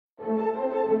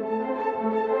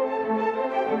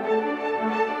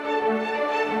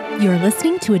You're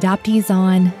listening to Adoptees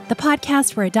On, the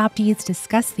podcast where adoptees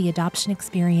discuss the adoption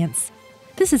experience.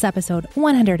 This is episode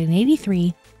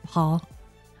 183, Paul.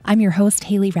 I'm your host,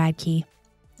 Haley Radke.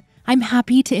 I'm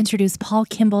happy to introduce Paul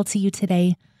Kimball to you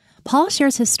today. Paul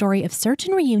shares his story of search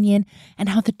and reunion and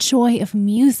how the joy of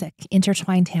music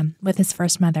intertwined him with his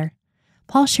first mother.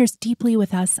 Paul shares deeply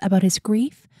with us about his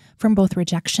grief from both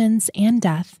rejections and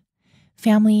death.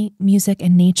 Family, music,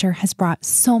 and nature has brought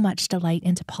so much delight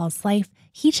into Paul's life.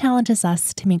 He challenges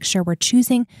us to make sure we're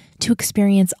choosing to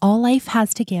experience all life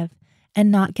has to give and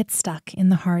not get stuck in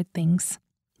the hard things.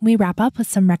 We wrap up with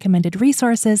some recommended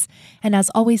resources, and as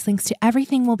always, links to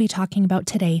everything we'll be talking about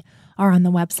today are on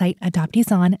the website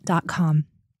adopteeson.com.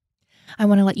 I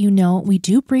want to let you know we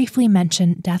do briefly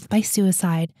mention death by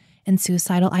suicide and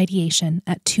suicidal ideation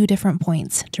at two different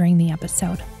points during the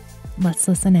episode. Let's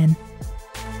listen in.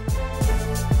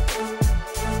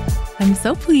 I'm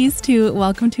so pleased to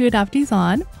welcome to Adoptees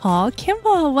On, Paul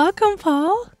Kimball. Welcome,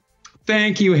 Paul.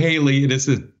 Thank you, Haley. It is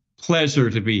a pleasure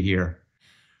to be here.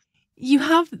 You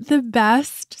have the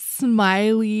best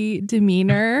smiley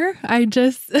demeanor.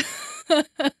 It's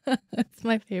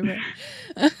my favorite.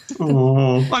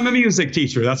 Oh, I'm a music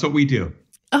teacher. That's what we do.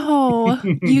 Oh,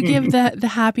 you give the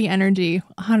happy energy,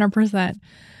 100%.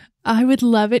 I would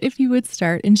love it if you would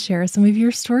start and share some of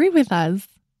your story with us.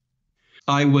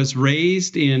 I was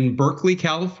raised in Berkeley,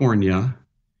 California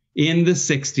in the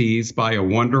 60s by a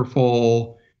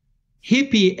wonderful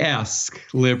hippie-esque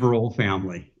liberal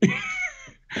family,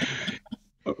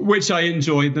 which I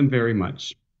enjoyed them very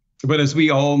much. But as we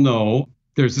all know,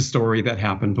 there's a story that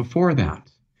happened before that.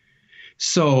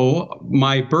 So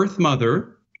my birth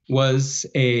mother was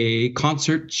a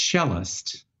concert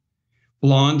cellist,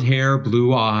 blonde hair,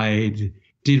 blue-eyed,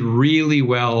 did really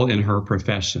well in her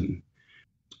profession.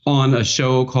 On a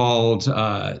show called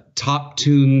Top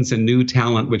Tunes and New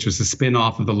Talent, which was a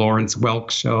spin-off of the Lawrence Welk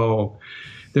show.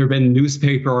 There have been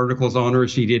newspaper articles on her.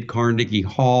 She did Carnegie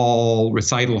Hall,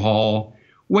 Recital Hall,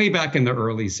 way back in the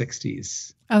early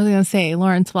 60s. I was going to say,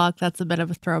 Lawrence Welk, that's a bit of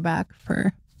a throwback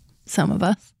for some of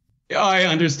us. I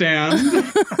understand.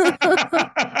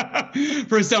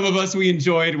 For some of us, we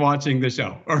enjoyed watching the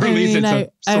show, or at least it's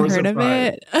a source of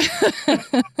pride. I've heard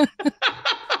of it.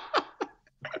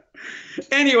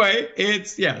 Anyway,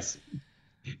 it's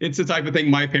the type of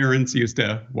thing my parents used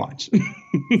to watch.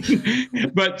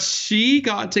 But she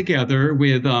got together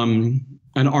with an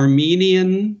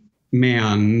Armenian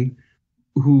man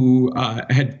who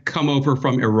had come over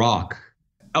from Iraq,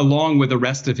 along with the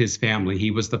rest of his family.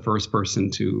 He was the first person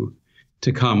to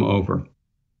come over.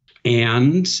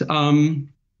 And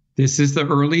this is the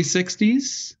early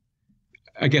 60s.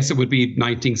 I guess it would be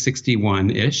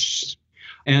 1961-ish.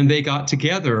 And they got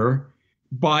together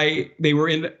they were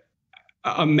in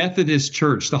a Methodist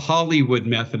church, the Hollywood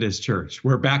Methodist Church,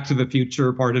 where Back to the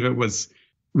Future, part of it was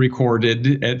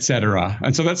recorded, etc.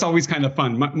 And so that's always kind of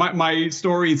fun. My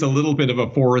story is a little bit of a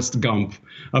Forrest Gump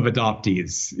of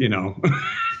adoptees,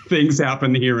 things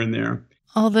happen here and there.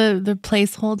 All the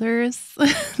placeholders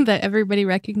that everybody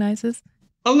recognizes?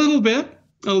 A little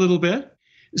bit.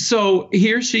 So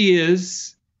here she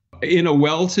is in a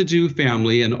well-to-do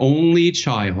family, an only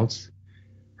child.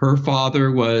 Her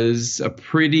father was a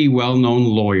pretty well-known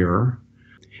lawyer,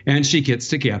 and she gets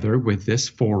together with this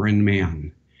foreign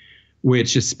man,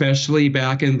 which especially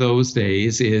back in those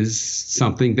days is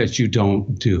something that you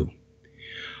don't do.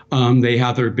 They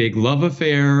have their big love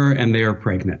affair and they are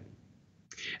pregnant.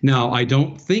 Now, I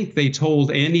don't think they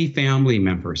told any family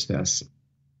members this.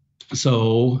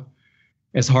 So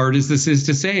as hard as this is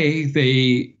to say,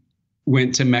 they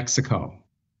went to Mexico,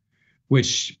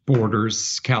 which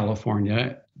borders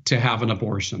California, to have an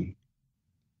abortion.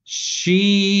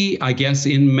 She, I guess,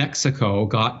 in Mexico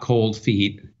got cold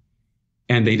feet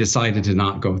and they decided to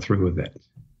not go through with it.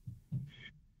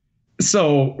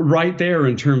 So right there,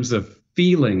 in terms of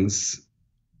feelings,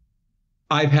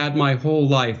 I've had my whole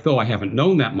life, though I haven't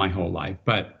known that my whole life,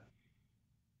 but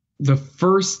the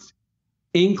first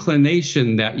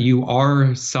inclination that you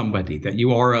are somebody, that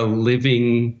you are a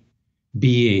living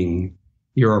being,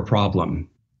 you're a problem.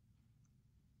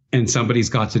 And somebody's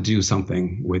got to do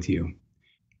something with you.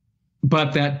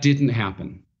 But that didn't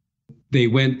happen. They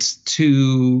went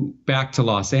back to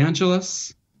Los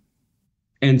Angeles,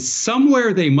 and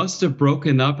somewhere they must have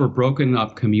broken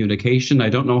up communication. I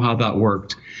don't know how that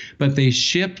worked, but they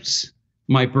shipped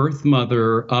my birth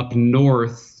mother up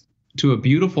north to a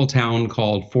beautiful town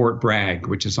called Fort Bragg,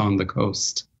 which is on the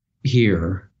coast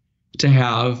here, to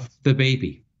have the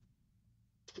baby.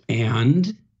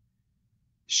 And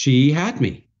she had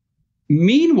me.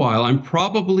 Meanwhile, I'm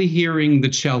probably hearing the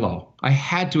cello. I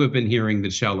had to have been hearing the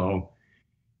cello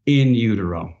in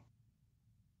utero.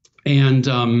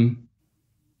 And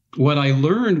what I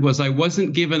learned was I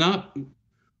wasn't given up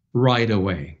right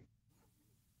away.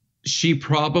 She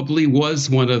probably was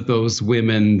one of those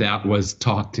women that was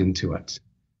talked into it.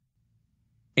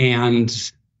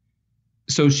 And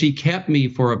so she kept me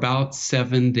for about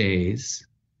 7 days.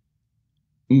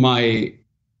 My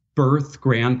birth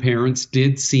grandparents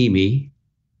did see me.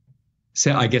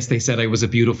 So I guess they said I was a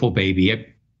beautiful baby. I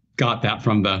got that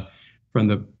from the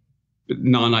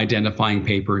non-identifying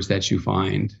papers that you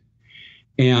find.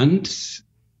 And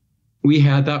we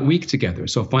had that week together.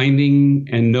 So finding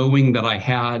and knowing that I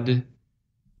had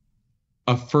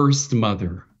a first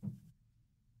mother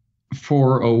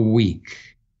for a week.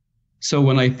 So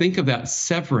when I think of that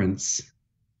severance,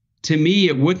 to me,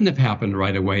 it wouldn't have happened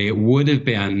right away. It would have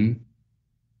been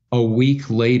a week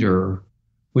later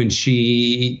when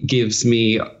she gives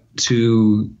me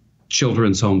to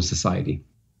Children's Home Society.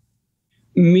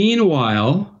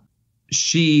 Meanwhile,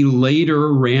 she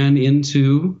later ran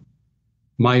into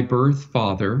my birth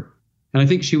father, and I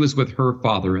think she was with her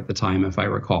father at the time, if I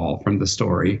recall from the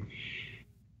story,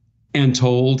 and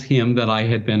told him that I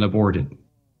had been aborted.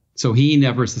 So he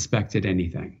never suspected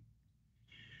anything.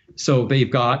 So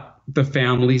they've got the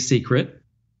family secret.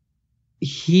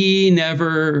 He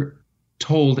never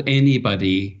told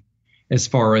anybody, as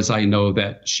far as I know,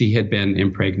 that she had been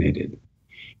impregnated.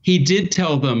 He did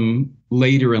tell them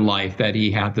later in life that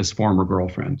he had this former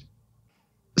girlfriend.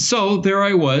 So there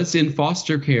I was in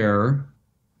foster care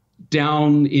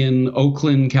down in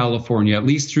Oakland, California, at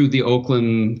least through the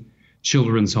Oakland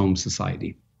Children's Home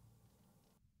Society.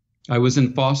 I was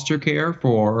in foster care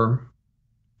for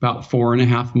about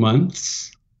 4.5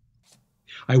 months.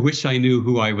 I wish I knew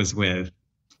who I was with.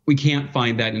 We can't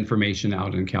find that information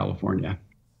out in California.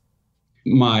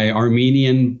 My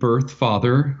Armenian birth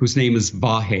father, whose name is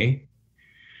Vahe.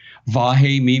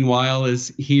 Vahe, meanwhile,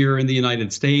 is here in the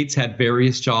United States, had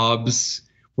various jobs,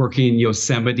 working in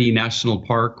Yosemite National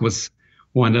Park was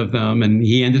one of them. And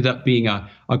he ended up being a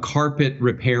carpet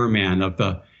repairman of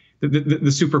the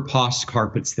super posh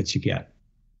carpets that you get.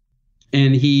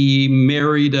 And he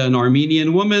married an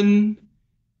Armenian woman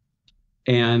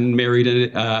and married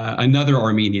another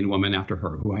Armenian woman after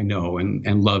her, who I know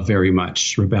and love very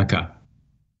much, Rebecca.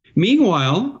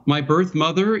 Meanwhile, my birth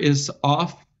mother is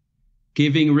off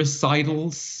giving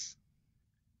recitals,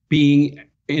 being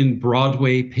in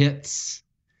Broadway pits,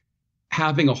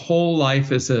 having a whole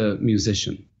life as a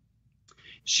musician.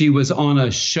 She was on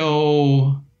a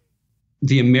show,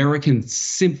 the American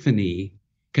Symphony,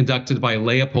 conducted by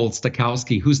Leopold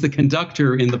Stokowski, who's the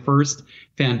conductor in the first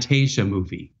Fantasia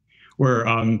movie, where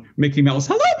Mickey Mouse,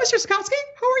 hello, Mr. Stokowski,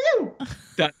 how are you?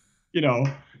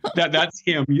 That's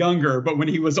him younger, but when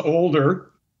he was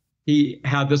older, he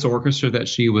had this orchestra that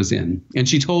she was in. And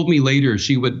she told me later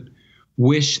she would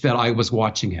wish that I was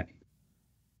watching it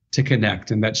to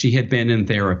connect, and that she had been in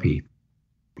therapy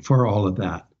for all of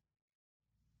that.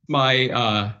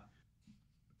 My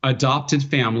adopted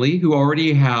family, who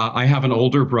already I have an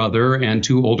older brother and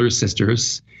 2 older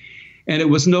sisters, and it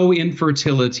was no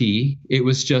infertility. It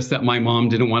was just that my mom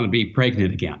didn't want to be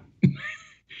pregnant again.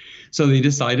 So they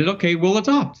decided, okay, we'll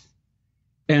adopt.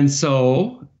 And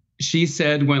so she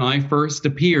said, when I first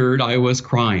appeared, I was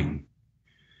crying.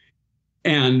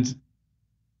 And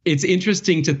it's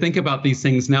interesting to think about these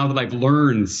things now that I've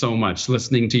learned so much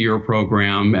listening to your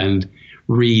program and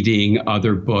reading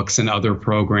other books and other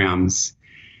programs.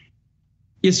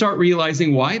 You start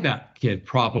realizing why that kid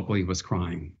probably was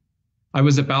crying. I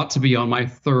was about to be on my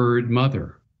 3rd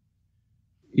mother,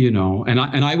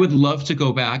 and I would love to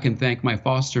go back and thank my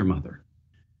foster mother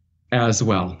as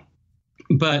well.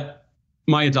 But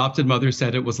my adopted mother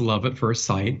said it was love at first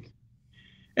sight.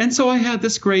 And so I had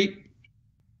this great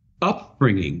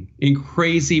upbringing in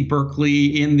crazy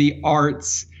Berkeley, in the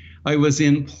arts. I was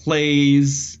in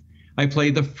plays. I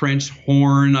played the French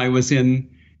horn. I was in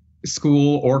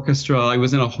school orchestra. I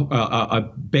was in a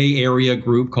Bay Area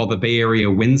group called the Bay Area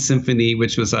Wind Symphony,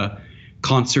 which was a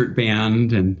concert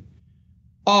band, and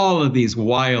all of these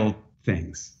wild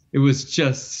things. It was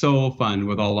just so fun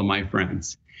with all of my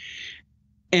friends.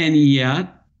 And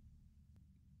yet,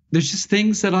 there's just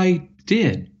things that I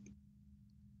did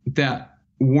that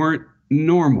weren't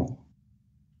normal.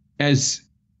 As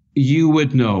you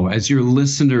would know, as your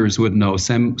listeners would know,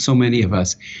 so many of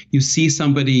us, you see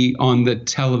somebody on the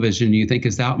television, you think,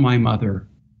 is that my mother?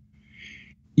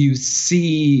 You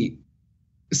see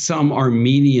some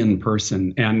Armenian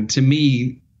person, and to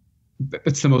me,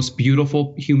 it's the most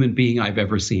beautiful human being I've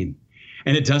ever seen.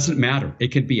 And it doesn't matter. It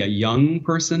could be a young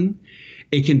person.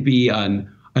 It can be an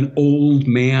old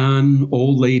man,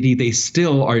 old lady. They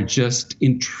still are just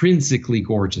intrinsically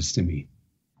gorgeous to me.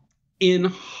 in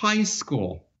high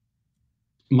school,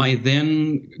 my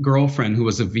then girlfriend, who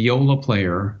was a viola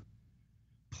player,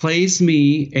 plays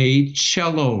me a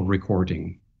cello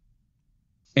recording.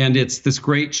 And it's this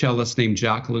great cellist named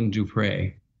Jacqueline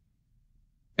Dupre.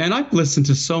 And I've listened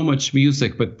to so much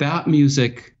music, but that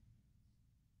music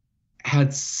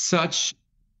had such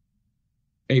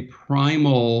a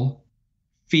primal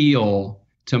feel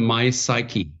to my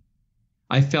psyche.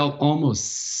 I felt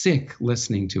almost sick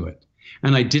listening to it.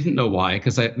 And I didn't know why,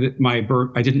 because I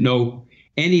didn't know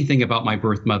anything about my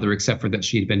birth mother except for that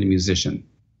she had been a musician.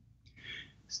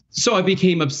 So I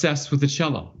became obsessed with the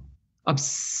cello.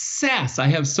 Obsessed. I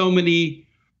have so many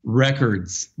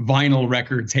records, vinyl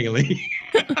records, Haley,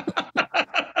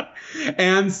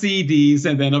 and CDs,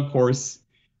 and then of course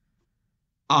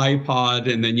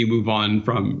iPod, and then you move on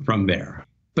from there.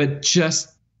 But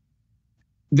just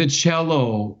the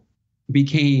cello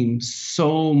became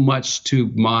so much to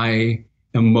my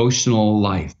emotional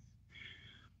life.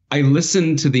 I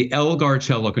listened to the Elgar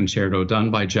Cello Concerto done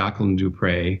by Jacqueline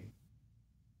Dupre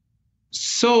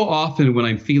so often when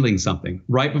I'm feeling something.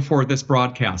 Right before this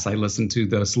broadcast, I listened to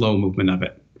the slow movement of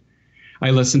it.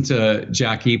 I listened to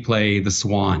Jackie play The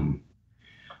Swan.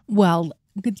 Well,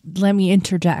 let me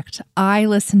interject. I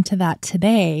listened to that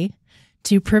today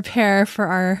to prepare for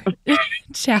our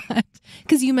chat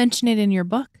because you mentioned it in your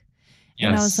book. Yes.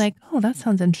 And I was like, oh, that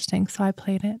sounds interesting. So I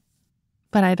played it,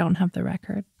 but I don't have the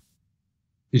record.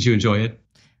 Did you enjoy it?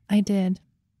 I did.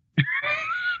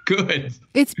 Good.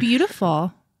 It's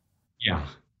beautiful. Yeah,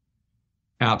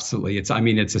 absolutely. It's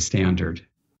a standard.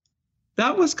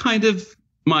 That was kind of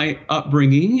my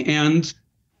upbringing, and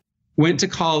went to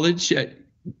college at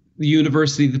the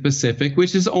University of the Pacific,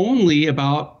 which is only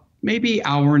about maybe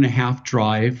hour and a half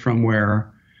drive from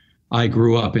where I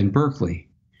grew up in Berkeley.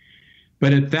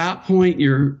 But at that point,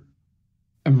 you're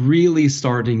really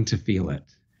starting to feel it.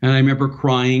 And I remember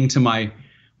crying to my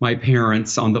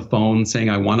parents on the phone saying,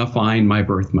 I want to find my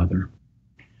birth mother.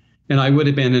 And I would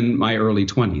have been in my early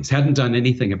 20s, hadn't done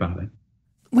anything about it.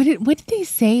 What did they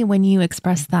say when you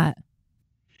expressed that?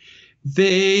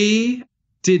 They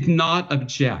did not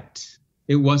object.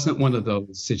 It wasn't one of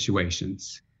those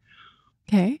situations.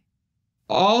 Okay.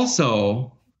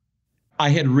 Also, I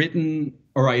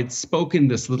had spoken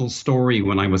this little story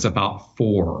when I was about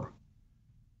 4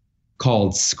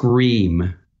 called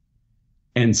Scream.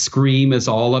 And Scream is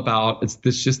all about, it's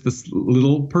just this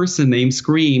little person named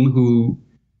Scream who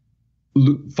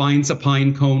finds a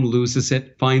pine cone, loses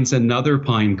it, finds another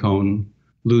pine cone,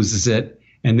 loses it,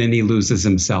 and then he loses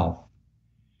himself.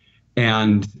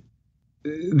 And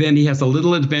then he has a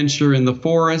little adventure in the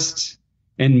forest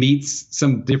and meets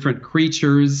some different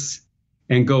creatures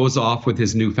and goes off with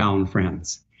his newfound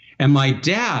friends. And my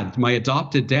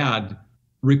adopted dad,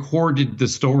 recorded the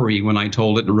story when I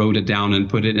told it and wrote it down and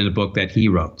put it in a book that he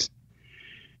wrote.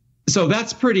 So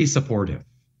that's pretty supportive,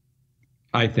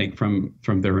 I think, from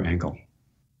their angle.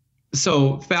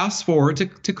 So fast forward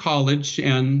to college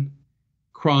and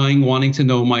crying, wanting to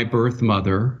know my birth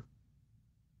mother.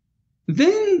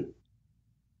 Then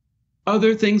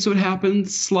other things would happen,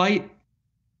 slight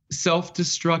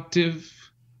self-destructive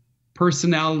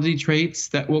personality traits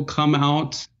that will come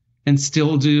out and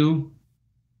still do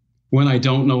when I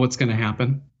don't know what's going to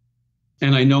happen.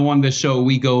 And I know on this show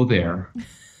we go there.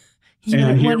 Do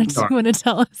you want to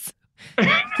tell us?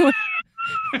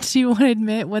 Do you want to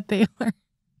admit what they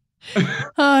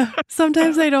are?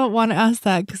 Sometimes I don't want to ask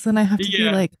that because then I have to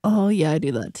be like, oh yeah, I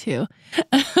do that too.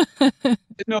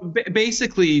 No,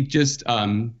 basically just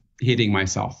hitting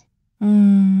myself.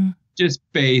 Just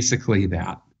basically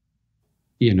that,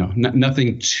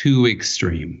 nothing too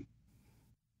extreme.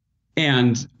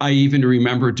 And I even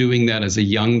remember doing that as a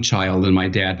young child and my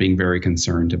dad being very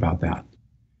concerned about that.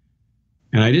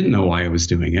 And I didn't know why I was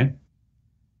doing it.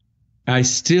 I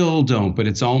still don't, but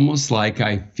it's almost like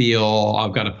I feel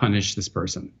I've got to punish this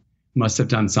person. Must have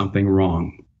done something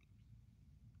wrong.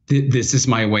 This is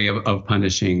my way of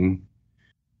punishing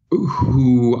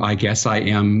who I guess I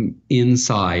am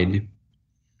inside.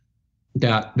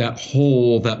 That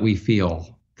hole that we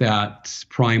feel, that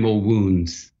primal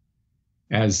wounds,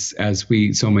 as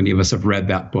so many of us have read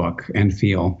that book and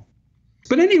feel.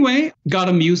 But anyway, got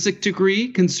a music degree,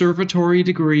 conservatory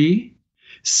degree.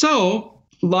 So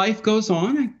life goes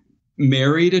on. I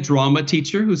married a drama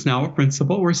teacher who's now a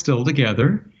principal. We're still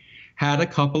together. Had a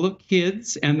couple of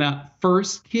kids, and that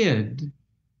first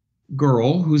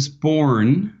girl who's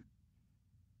born,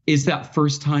 is that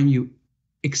first time you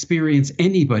experience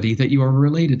anybody that you are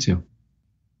related to.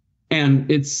 And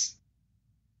it's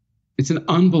an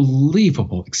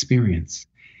unbelievable experience.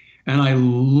 And I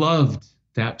loved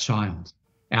that child,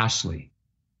 Ashley.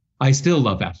 I still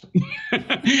love Ashley.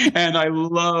 And I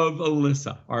love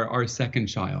Alyssa, our second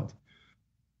child.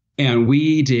 And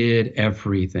we did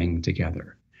everything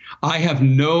together. I have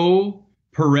no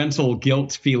parental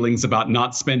guilt feelings about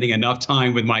not spending enough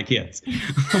time with my kids.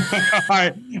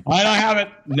 I don't have it.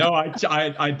 No,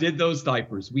 I did those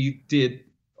diapers. We did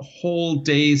whole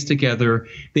days together.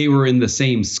 They were in the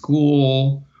same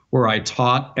school where I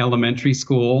taught elementary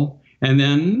school. And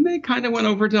then they kind of went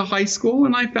over to high school,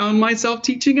 and I found myself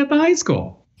teaching at the high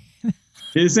school.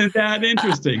 Isn't that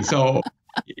interesting? So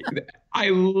I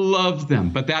love them,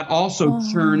 but that also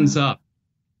turns up.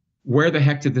 Where the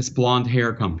heck did this blonde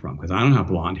hair come from? Because I don't have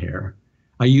blonde hair.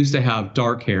 I used to have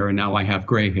dark hair, and now I have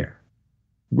gray hair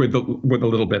with a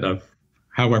little bit of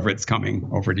however it's coming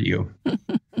over to you.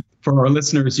 For our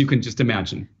listeners, you can just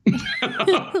imagine.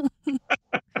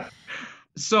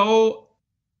 So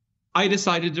I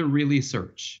decided to really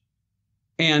search.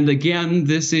 And again,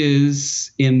 this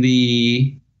is in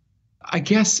the, I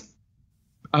guess,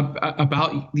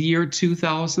 about the year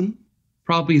 2000.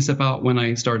 Probably is about when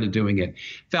I started doing it.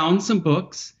 Found some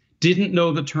books, didn't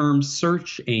know the term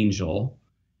search angel,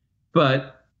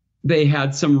 but they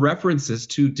had some references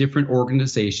to different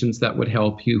organizations that would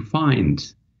help you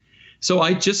find. So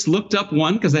I just looked up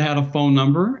one because I had a phone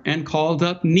number and called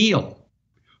up Neil.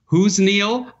 Who's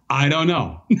Neil? I don't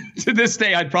know. To this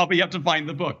day, I'd probably have to find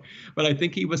the book, but I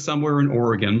think he was somewhere in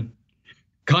Oregon,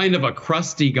 kind of a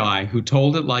crusty guy who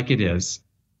told it like it is.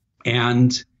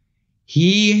 And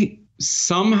he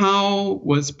somehow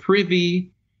was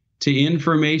privy to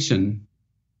information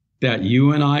that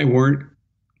you and I weren't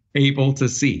able to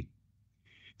see.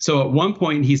 So at one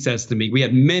point he says to me, we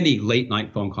had many late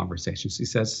night phone conversations. He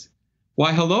says,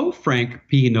 "Why, hello, Frank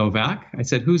P. Novak." I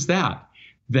said, "Who's that?"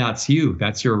 "That's you.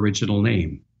 That's your original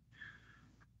name."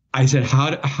 I said,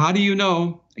 how do you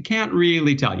know?" "I can't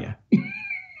really tell you."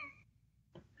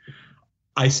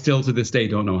 I still to this day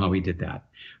don't know how he did that.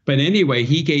 But anyway,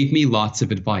 he gave me lots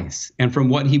of advice. And from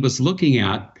what he was looking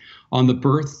at on the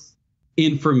birth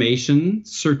information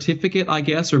certificate, I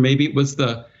guess, or maybe it was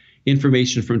the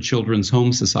information from Children's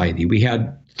Home Society, we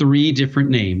had 3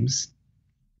 different names.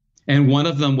 And one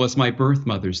of them was my birth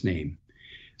mother's name.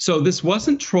 So this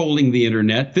wasn't trolling the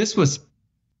internet. This was,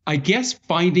 I guess,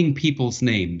 finding people's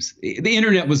names. The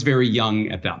internet was very young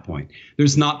at that point.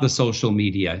 There's not the social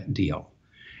media deal.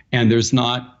 And there's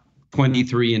not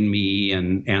 23andMe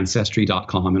and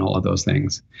Ancestry.com and all of those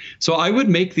things. So I would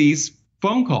make these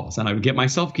phone calls and I would get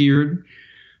myself geared.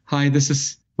 "Hi,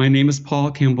 my name is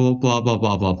Paul Kimball, blah, blah,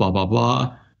 blah, blah, blah, blah,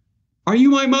 blah. Are you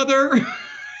my mother?"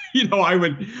 I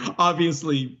would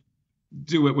obviously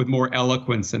do it with more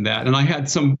eloquence than that. And I had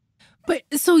some. But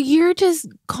so you're just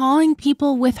calling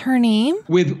people with her name?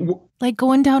 Like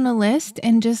going down a list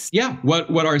and just. Yeah.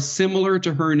 What are similar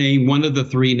to her name, one of the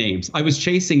 3 names. I was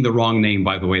chasing the wrong name,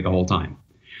 by the way, the whole time.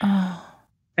 Oh.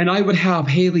 And I would have,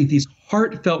 Haley, these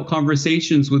heartfelt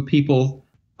conversations with people.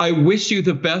 "I wish you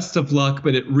the best of luck,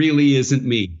 but it really isn't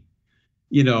me,"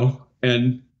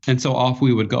 and so off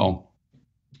we would go.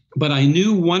 But I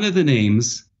knew one of the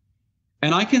names,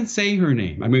 and I can say her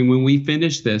name. I mean, when we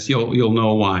finish this, you'll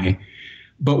know why.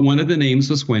 But one of the names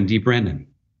was Wendy Brennan.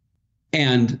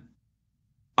 And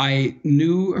I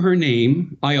knew her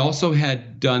name. I also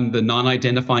had done the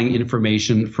non-identifying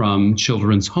information from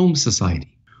Children's Home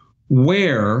Society,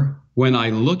 where when I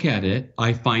look at it,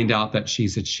 I find out that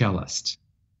she's a cellist,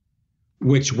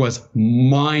 which was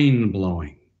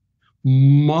mind-blowing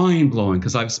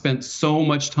because I've spent so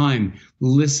much time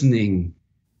listening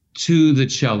to the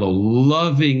cello,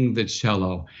 loving the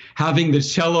cello, having the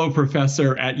cello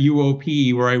professor at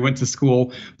UOP where I went to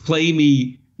school play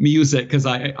me music because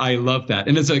I love that.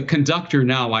 And as a conductor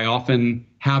now, I often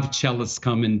have cellists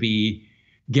come and be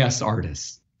guest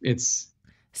artists.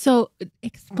 So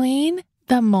explain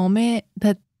the moment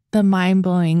that the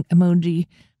mind-blowing emoji,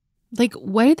 like,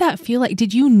 what did that feel like?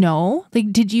 Did you know?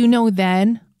 Like, did you know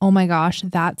then, oh my gosh,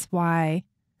 that's why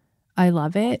I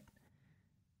love it?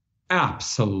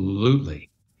 Absolutely.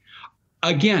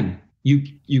 Again,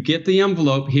 you get the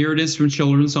envelope. Here it is from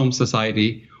Children's Home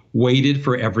Society. Waited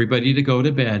for everybody to go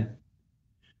to bed.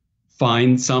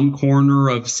 Find some corner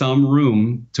of some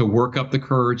room to work up the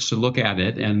courage to look at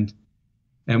it. And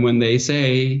when they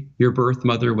say your birth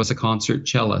mother was a concert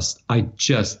cellist,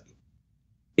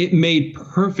 it made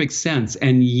perfect sense.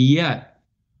 And yet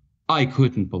I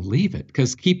couldn't believe it.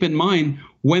 Because keep in mind,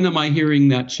 when am I hearing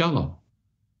that cello?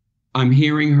 I'm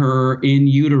hearing her in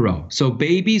utero. So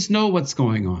babies know what's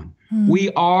going on. We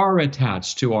are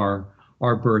attached to our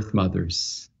birth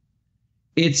mothers.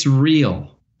 It's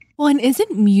real. Well, and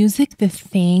isn't music the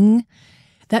thing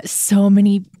that so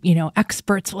many,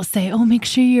 experts will say, oh, make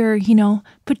sure you're,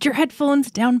 put your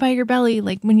headphones down by your belly.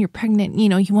 Like when you're pregnant,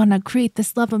 you want to create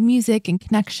this love of music and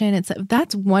connection.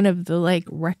 That's one of the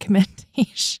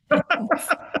recommendations.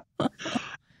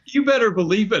 You better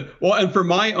believe it. Well, and for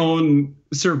my own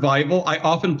survival, I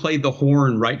often played the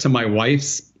horn right to my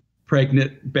wife's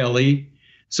pregnant belly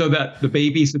so that the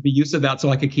babies would be used to that so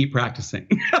I could keep practicing.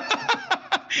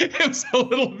 It was a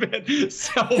little bit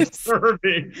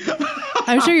self-serving.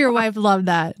 I'm sure your wife loved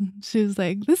that. She was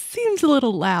like, this seems a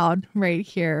little loud right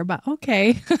here, but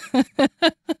okay.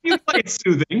 You play it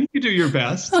soothing. You do your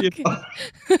best. Okay.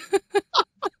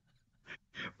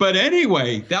 But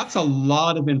anyway, that's a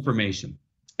lot of information.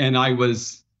 And I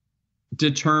was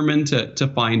determined to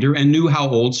find her and knew how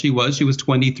old she was. She was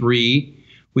 23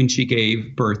 when she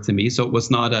gave birth to me. So it was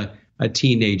not a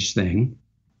teenage thing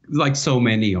like so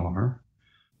many are.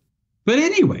 But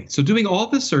anyway, so doing all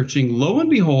the searching, lo and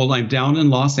behold, I'm down in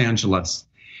Los Angeles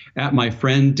at my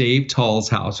friend Dave Tull's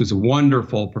house, who's a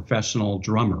wonderful professional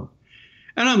drummer.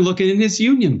 And I'm looking in his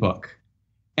union book.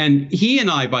 And he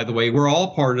and I, by the way, we're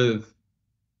all part of,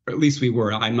 or at least we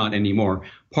were, I'm not anymore,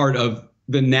 part of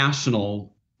the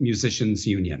National Musicians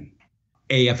Union,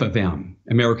 AFM,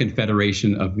 American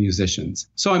Federation of Musicians.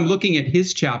 So I'm looking at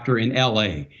his chapter in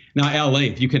LA. Now, LA,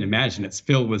 if you can imagine, it's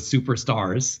filled with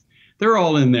superstars. They're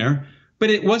all in there, but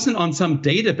it wasn't on some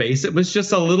database. It was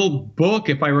just a little book,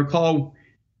 if I recall,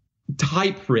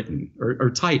 typewritten or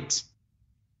typed.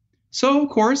 So, of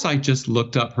course, I just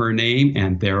looked up her name,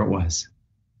 and there it was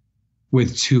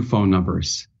with 2 phone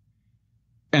numbers.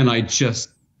 And I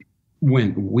just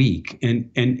went weak.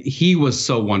 And he was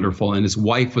so wonderful, and his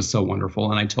wife was so wonderful,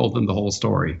 and I told them the whole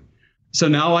story. So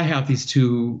now I have these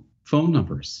 2 phone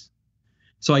numbers.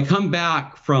 So I come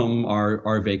back from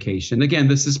our vacation. Again,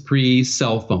 this is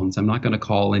pre-cell phones. I'm not going to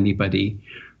call anybody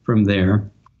from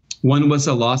there. One was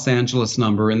a Los Angeles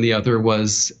number, and the other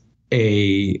was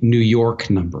a New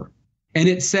York number. And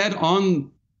it said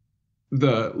on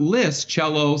the list,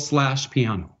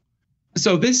 cello/piano.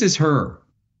 So this is her.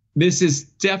 This is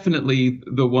definitely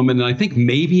the woman. And I think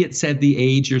maybe it said the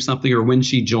age or something, or when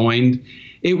she joined.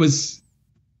 It was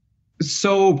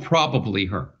so probably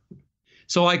her.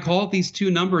 So I called these 2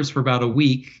 numbers for about a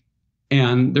week,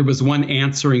 and there was one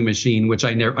answering machine, which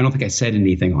I don't think I said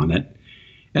anything on it.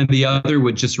 And the other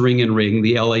would just ring and ring,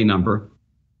 the LA number.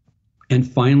 And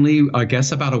finally, I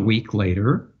guess about a week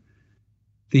later,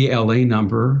 the LA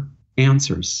number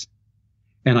answers.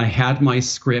 And I had my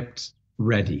script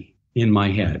ready in my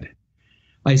head.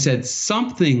 I said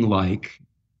something like,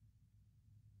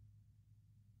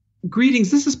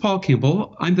 "Greetings, this is Paul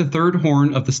Kimball. I'm the 3rd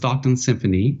horn of the Stockton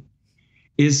Symphony.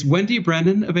 Is Wendy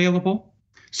Brennan available?"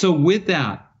 So with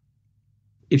that,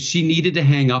 if she needed to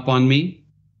hang up on me,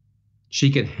 she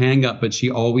could hang up, but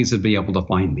she always would be able to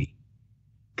find me.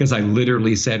 Because I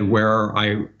literally said where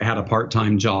I had a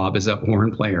part-time job as a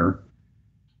horn player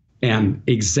and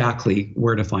exactly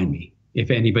where to find me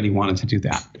if anybody wanted to do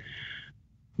that.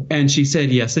 And she said,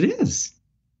 "Yes, it is."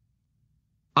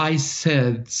 I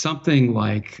said something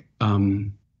like,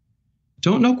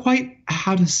 don't know quite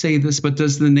how to say this, but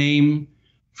does the name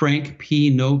Frank P.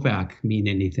 Novak mean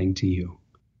anything to you?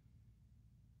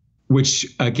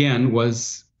 Which, again,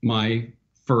 was my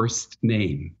first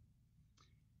name.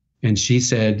 And she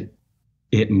said,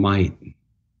 "It might."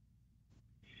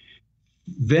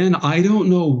 Then I don't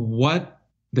know what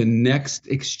the next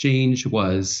exchange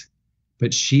was,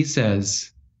 but she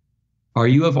says, "Are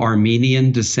you of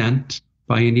Armenian descent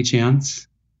by any chance?"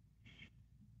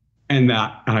 And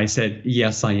I said,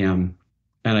 "Yes, I am.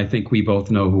 And I think we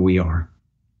both know who we are."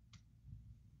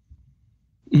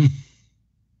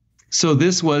 So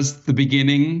this was the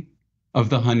beginning of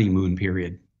the honeymoon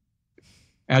period,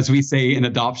 as we say in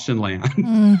adoption land.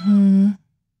 Mm-hmm.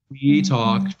 We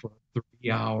talked for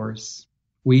 3 hours.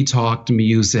 We talked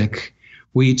music.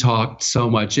 We talked so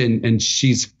much. And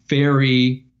she's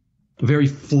very, very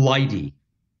flighty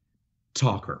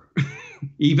talker,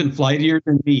 even flightier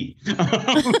than me.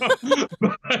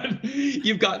 But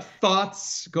you've got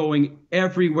thoughts going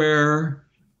everywhere.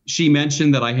 She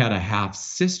mentioned that I had a half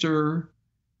sister,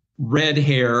 red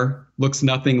hair, looks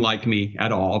nothing like me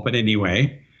at all. But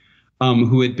anyway,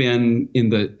 who had been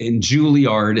in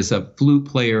Juilliard as a flute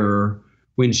player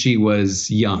when she was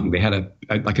young. They had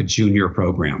a junior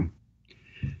program.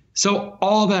 So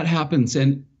all that happens,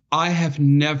 and I have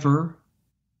never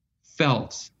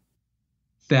felt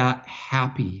that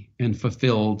happy and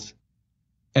fulfilled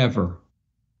ever,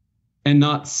 and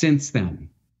not since then.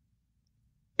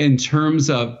 In terms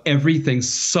of everything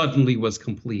suddenly was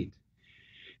complete.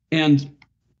 And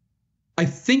I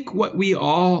think what we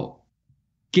all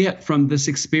get from this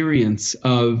experience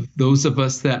of those of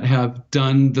us that have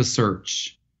done the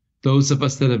search, those of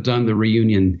us that have done the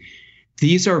reunion,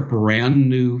 these are brand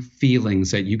new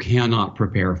feelings that you cannot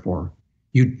prepare for.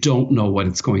 You don't know what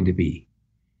it's going to be.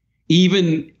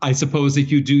 Even, I suppose,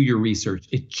 if you do your research,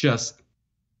 it just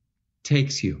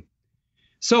takes you.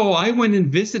 So I went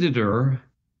and visited her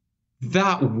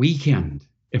that weekend,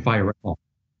 if I recall.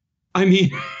 I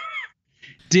mean,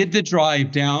 did the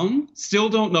drive down, still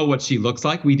don't know what she looks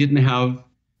like. We didn't have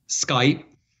Skype,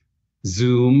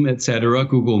 Zoom, etc.,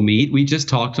 Google Meet. We just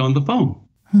talked on the phone.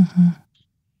 Mm-hmm.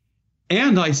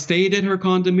 And I stayed at her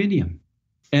condominium.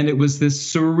 And it was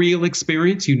this surreal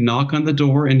experience. You knock on the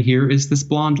door and here is this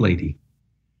blonde lady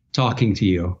talking to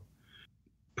you.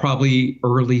 Probably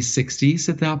early 60s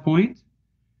at that point.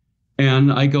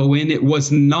 And I go in. It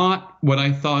was not what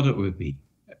I thought it would be.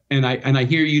 And I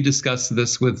hear you discuss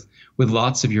this with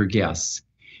lots of your guests.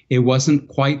 It wasn't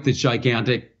quite the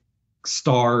gigantic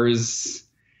stars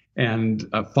and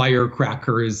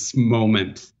firecrackers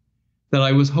moment that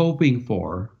I was hoping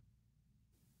for.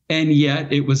 And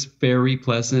yet it was very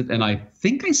pleasant. And I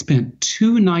think I spent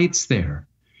 2 nights there.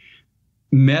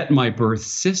 Met my birth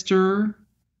sister,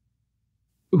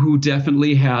 who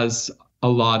definitely has a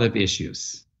lot of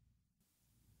issues.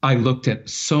 I looked at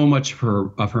so much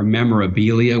of her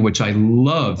memorabilia, which I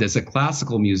loved as a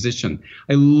classical musician.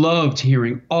 I loved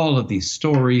hearing all of these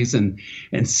stories and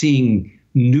seeing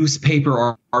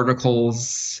newspaper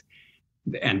articles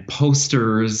and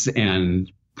posters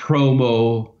and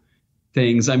promo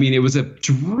things. I mean, it was a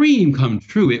dream come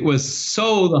true. It was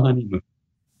so the honeymoon.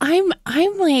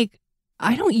 I'm like,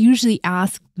 I don't usually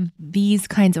ask these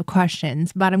kinds of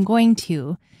questions, but I'm going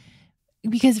to.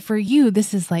 Because for you,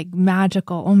 this is like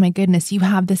magical. Oh my goodness, you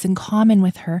have this in common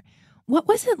with her. What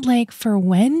was it like for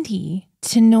Wendy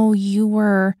to know you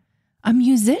were a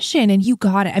musician and you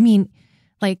got it? I mean,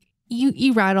 like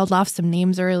you rattled off some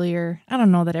names earlier. I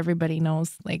don't know that everybody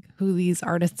knows like who these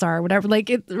artists are, whatever,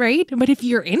 like it, right? But if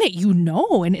you're in it, you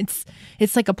know, and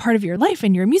it's like a part of your life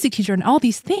and you're a music teacher and all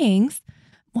these things.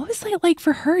 What was it like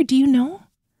for her? Do you know?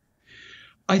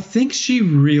 I think she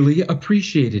really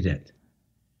appreciated it.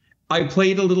 I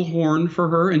played a little horn for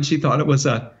her and she thought it was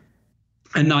a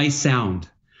nice sound,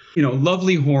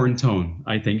 lovely horn tone,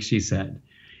 I think she said.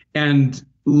 And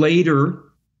later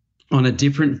on a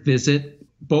different visit,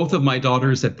 both of my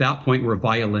daughters at that point were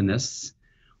violinists.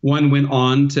 One went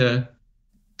on to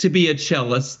be a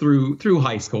cellist through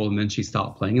high school and then she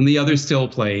stopped playing, and the other still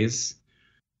plays.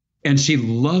 And she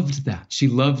loved that. She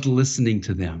loved listening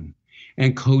to them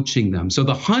and coaching them. So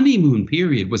the honeymoon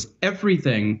period was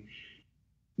everything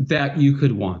that you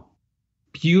could want.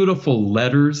 Beautiful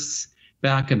letters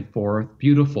back and forth,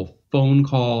 beautiful phone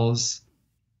calls.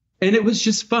 And it was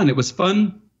just fun. It was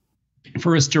fun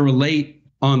for us to relate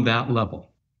on that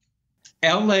level.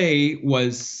 LA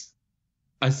was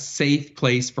a safe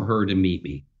place for her to meet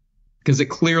me because it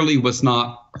clearly was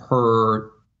not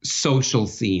her social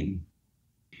scene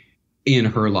in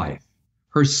her life.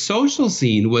 Her social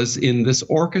scene was in this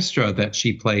orchestra that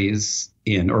she plays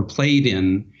in or played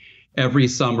in every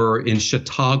summer in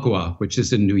Chautauqua, which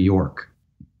is in New York.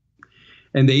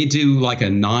 And they do like a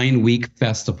 9-week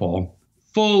festival,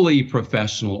 fully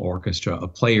professional orchestra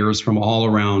of players from all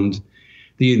around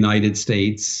the United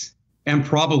States and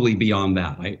probably beyond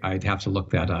that. I'd have to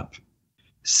look that up.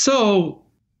 So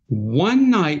one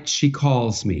night she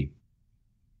calls me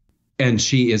and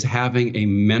she is having a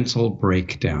mental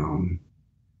breakdown.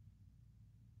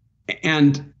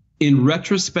 And in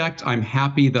retrospect, I'm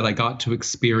happy that I got to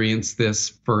experience this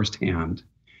firsthand.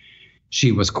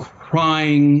 She was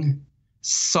crying,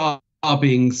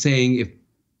 sobbing, saying, if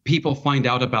people find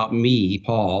out about me,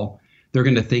 Paul, they're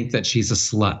going to think that she's a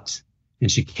slut.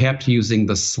 And she kept using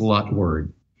the slut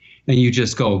word. And you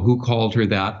just go, who called her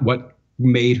that? What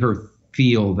made her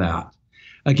feel that?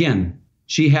 Again,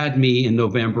 she had me in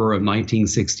November of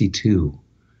 1962.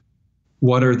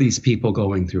 What are these people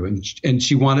going through? And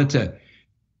she wanted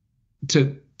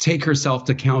to take herself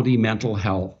to county mental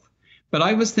health. But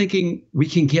I was thinking, we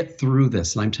can get through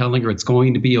this. And I'm telling her it's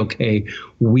going to be okay.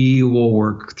 We will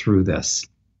work through this.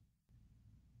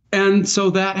 And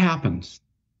so that happened.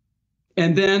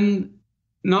 And then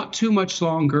not too much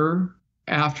longer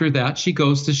after that, she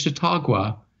goes to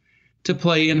Chautauqua to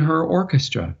play in her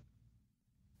orchestra.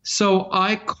 So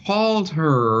I called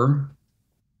her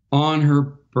on her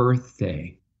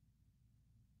birthday,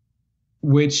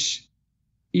 which,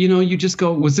 you just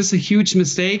go, was this a huge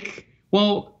mistake?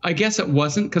 Well, I guess it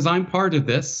wasn't because I'm part of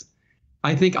this.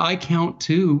 I think I count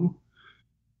too.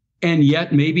 And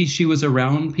yet maybe she was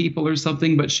around people or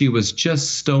something, but she was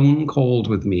just stone cold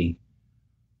with me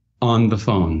on the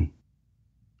phone.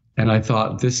 And I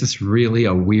thought, this is really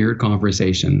a weird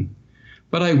conversation.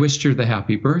 But I wished her the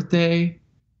happy birthday.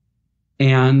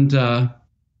 And that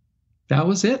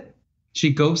was it.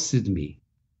 She ghosted me.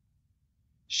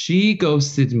 She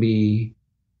ghosted me,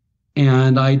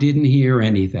 and I didn't hear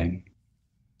anything.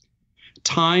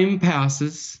 Time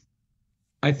passes.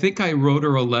 I think I wrote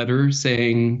her a letter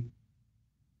saying,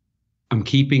 I'm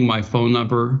keeping my phone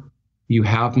number. You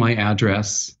have my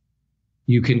address.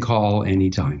 You can call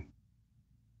anytime.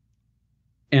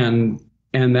 And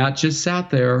that just sat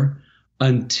there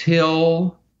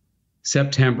until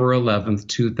September 11th,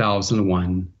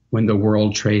 2001, when the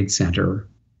World Trade Center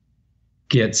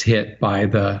gets hit by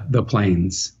the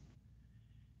planes.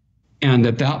 And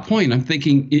at that point, I'm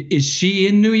thinking, is she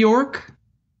in New York?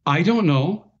 I don't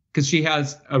know, because she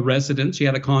has a residence. She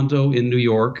had a condo in New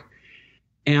York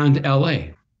and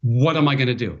LA. What am I going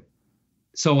to do?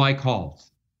 So I called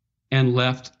and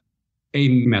left a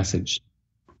message.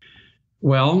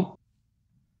 Well,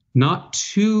 not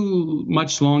too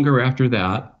much longer after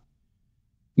that,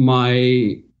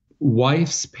 my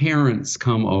wife's parents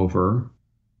come over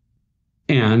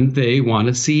and they want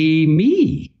to see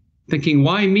me. Thinking,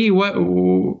 why me? What?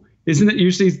 Isn't it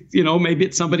usually, maybe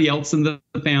it's somebody else in the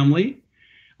family?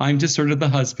 I'm just sort of the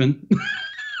husband.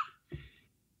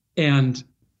 And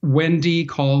Wendy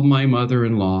called my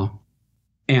mother-in-law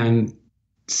and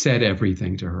said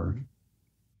everything to her.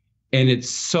 And it's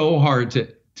so hard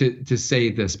to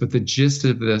say this, but the gist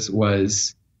of this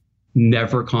was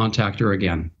never contact her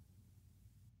again.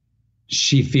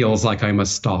 She feels like I'm a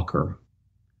stalker.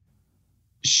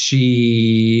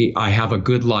 I have a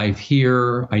good life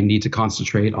here. I need to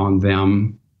concentrate on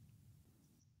them.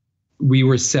 We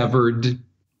were severed.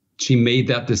 She made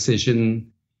that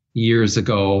decision years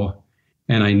ago,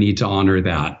 and I need to honor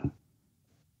that.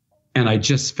 And I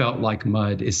just felt like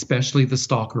mud, especially the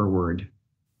stalker word.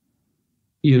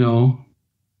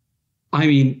 I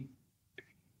mean,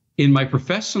 in my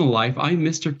professional life, I'm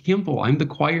Mr. Kimball. I'm the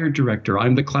choir director.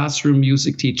 I'm the classroom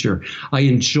music teacher. I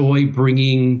enjoy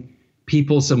bringing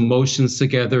people's emotions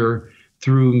together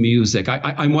through music.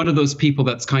 I'm one of those people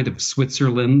that's kind of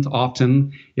Switzerland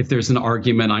often. If there's an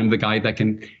argument, I'm the guy that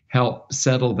can help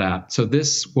settle that. So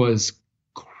this was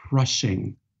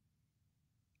crushing.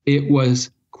 It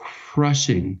was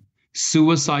crushing.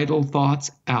 Suicidal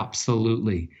thoughts?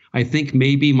 Absolutely. I think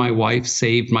maybe my wife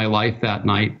saved my life that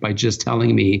night by just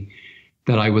telling me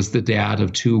that I was the dad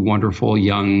of two wonderful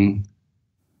young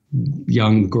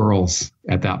girls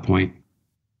at that point.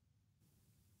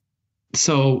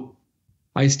 So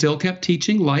I still kept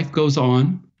teaching. Life goes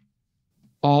on.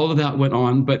 All of that went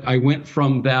on, but I went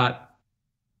from that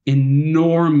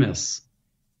enormous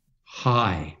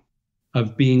high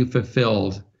of being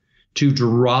fulfilled to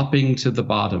dropping to the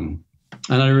bottom.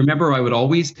 And I remember I would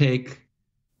always take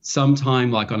some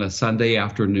time, like on a Sunday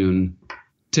afternoon,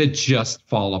 to just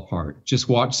fall apart. Just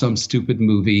watch some stupid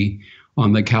movie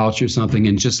on the couch or something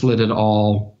and just let it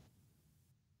all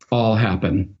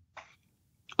happen.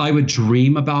 I would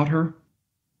dream about her.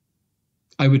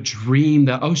 I would dream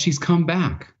that, oh, she's come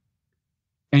back.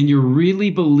 And you're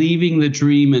really believing the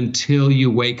dream until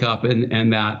you wake up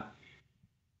and that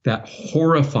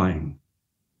horrifying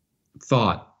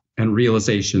thought and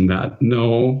realization that,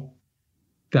 no,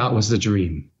 that was a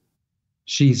dream.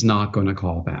 She's not going to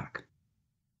call back.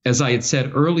 As I had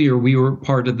said earlier, we were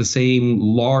part of the same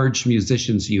large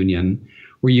musicians union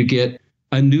where you get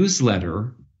a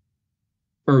newsletter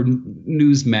or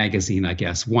news magazine, I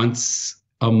guess, once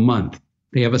a month.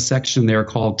 They have a section there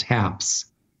called Taps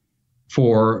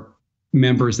for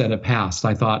members that have passed.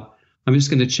 I thought, I'm just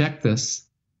going to check this.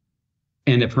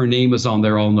 And if her name is on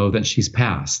there, I'll know that she's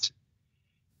passed.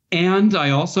 And I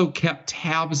also kept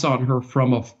tabs on her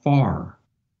from afar,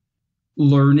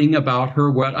 learning about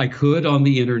her what I could on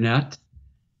the internet,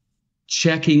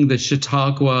 checking the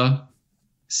Chautauqua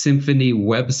Symphony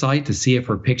website to see if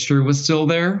her picture was still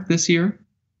there this year.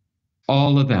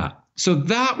 All of that. So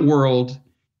that world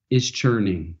is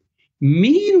churning.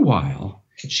 Meanwhile,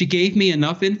 she gave me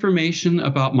enough information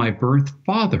about my birth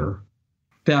father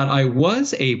that I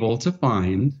was able to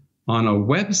find on a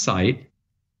website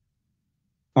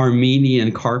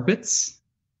Armenian carpets,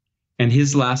 and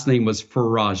his last name was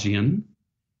Faragian,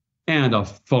 and a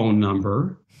phone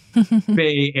number,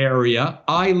 Bay Area.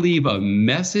 I leave a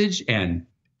message, and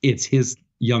it's his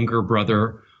younger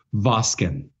brother,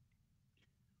 Voskin,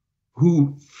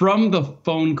 who from the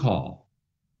phone call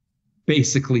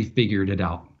basically figured it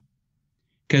out.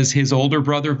 Because his older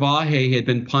brother, Vahe, had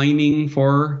been pining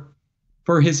for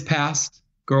his past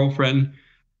girlfriend.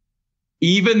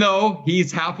 Even though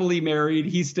he's happily married,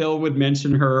 he still would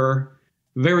mention her.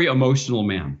 Very emotional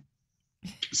man.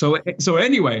 So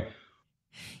anyway,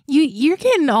 you're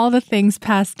getting all the things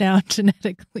passed down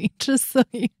genetically. Just so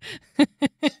you.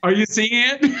 Are you seeing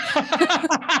it?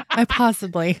 I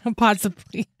possibly.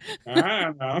 I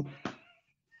don't know.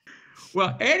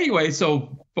 Well, anyway,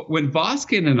 so when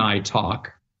Voskin and I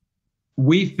talk,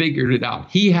 we figured it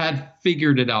out. He had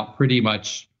figured it out pretty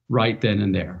much right then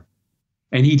and there.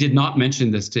 And he did not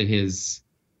mention this to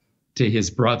his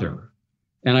brother.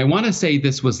 And I want to say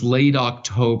this was late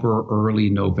October, early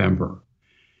November.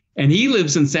 And he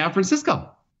lives in San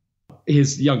Francisco,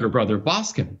 his younger brother,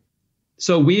 Voskin.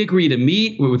 So we agree to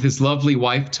meet with his lovely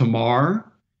wife,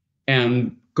 Tamar,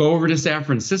 and go over to San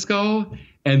Francisco.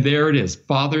 And there it is,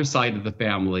 father's side of the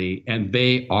family. And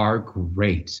they are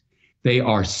great. They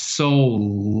are so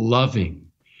loving.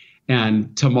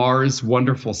 And Tamar's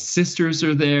wonderful sisters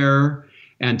are there,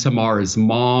 and Tamar's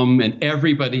mom, and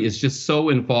everybody is just so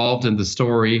involved in the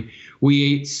story.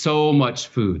 We ate so much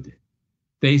food.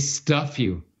 They stuff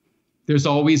you. There's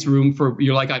always room for,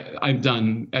 you're like, I'm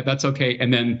done. That's okay.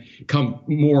 And then come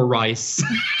more rice.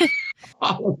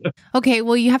 Okay,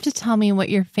 well, you have to tell me what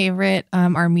your favorite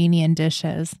Armenian dish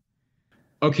is.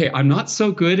 Okay, I'm not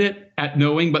so good at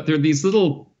knowing, but there are these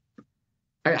little,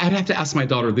 I'd have to ask my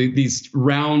daughter, these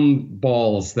round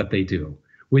balls that they do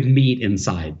with meat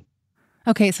inside.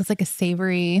 Okay, so it's like a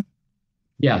savory.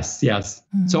 Yes.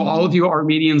 So all of you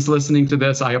Armenians listening to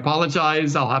this, I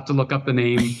apologize. I'll have to look up the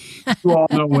name. You all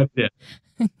know what it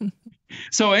is.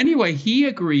 So anyway, he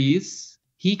agrees.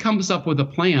 He comes up with a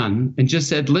plan and just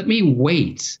said, let me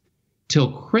wait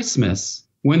till Christmas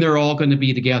when they're all going to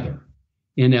be together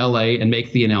in LA and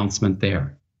make the announcement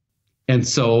there. And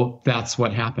so that's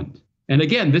what happened. And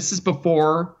again, this is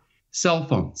before cell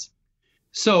phones.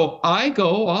 So I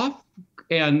go off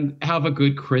and have a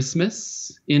good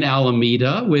Christmas in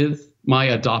Alameda with my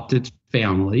adopted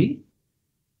family,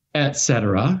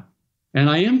 etc. And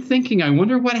I am thinking, I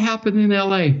wonder what happened in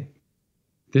LA.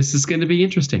 This is going to be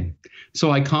interesting.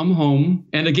 So I come home,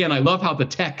 and again, I love how the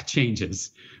tech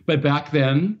changes. But back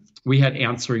then, we had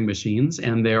answering machines,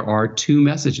 and there are two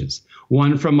messages.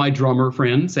 One from my drummer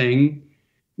friend saying,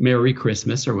 Merry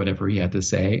Christmas, or whatever he had to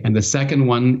say. And the second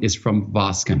one is from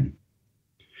Voskin.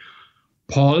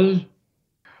 Paul,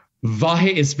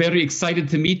 Vahe is very excited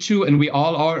to meet you, and we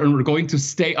all are, and we're going to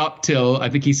stay up till, I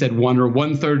think he said 1 or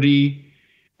 1:30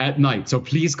 at night. So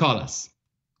please call us.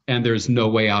 And there's no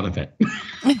way out of it.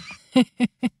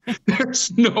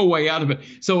 There's no way out of it.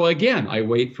 So again, I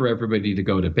wait for everybody to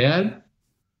go to bed.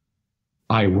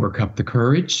 I work up the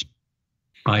courage.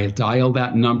 I dial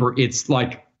that number. It's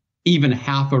like even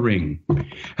half a ring.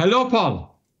 Hello,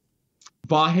 Paul.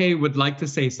 Vahe would like to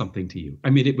say something to you. I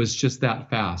mean, it was just that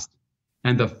fast.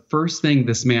 And the first thing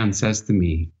this man says to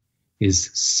me is,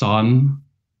 son,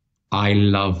 I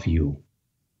love you.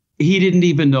 He didn't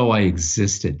even know I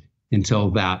existed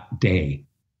until that day.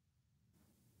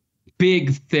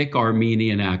 Big, thick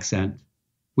Armenian accent.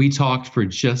 We talked for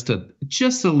just a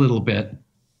little bit.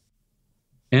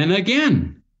 And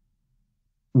again,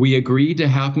 we agreed to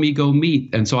have me go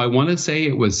meet. And so I want to say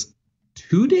it was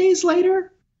 2 days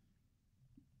later,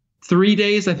 3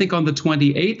 days, I think on the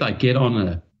 28th, I get on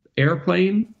an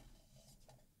airplane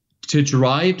to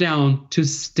drive down to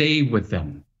stay with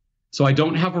them. So I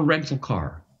don't have a rental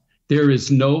car. There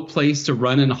is no place to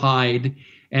run and hide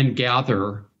and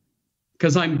gather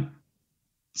because I'm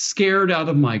scared out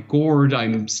of my gourd.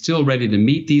 I'm still ready to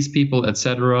meet these people,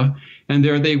 etc. And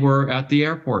there they were at the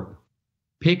airport.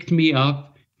 Picked me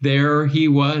up. There he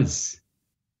was,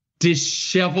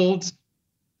 disheveled,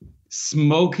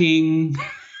 smoking,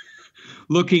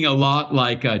 looking a lot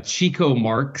like Chico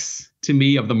Marx to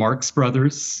me of the Marx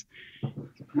Brothers.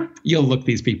 You'll look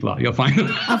these people up. You'll find them.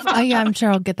 Yeah, I'm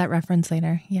sure I'll get that reference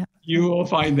later. Yeah. You will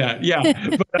find that. Yeah.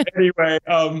 But anyway,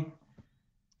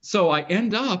 so I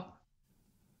end up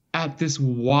at this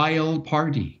wild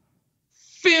party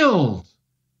filled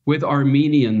with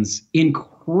Armenians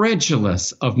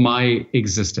incredulous of my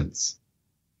existence.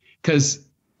 Because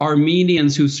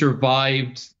Armenians who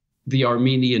survived the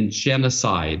Armenian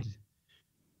genocide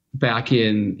back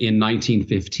in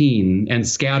 1915 and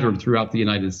scattered throughout the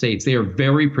United States, they are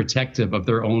very protective of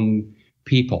their own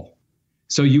people.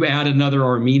 So you add another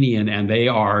Armenian and they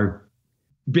are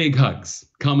big hugs.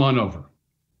 Come on over.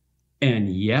 And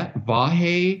yet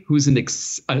Vahe, who's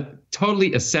a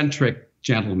totally eccentric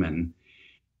gentleman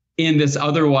in this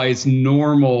otherwise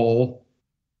normal,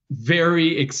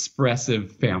 very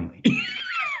expressive family,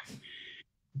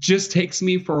 just takes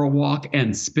me for a walk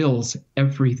and spills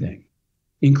everything,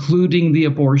 including the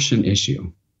abortion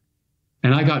issue.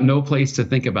 And I got no place to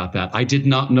think about that. I did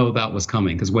not know that was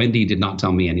coming because Wendy did not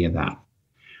tell me any of that.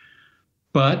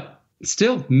 But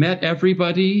still met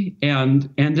everybody and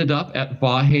ended up at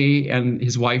Vahe and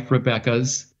his wife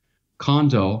Rebecca's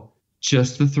condo,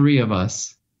 just the three of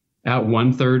us, at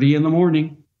 1:30 in the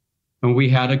morning. And we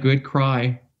had a good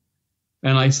cry.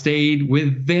 And I stayed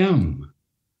with them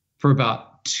for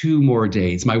about 2 more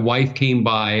days. My wife came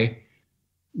by,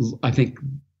 I think,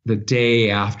 the day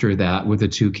after that with the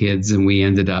 2 kids, and we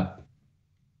ended up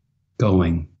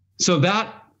going. So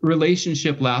that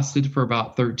relationship lasted for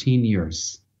about 13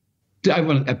 years. I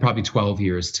went probably 12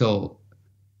 years till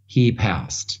he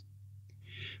passed.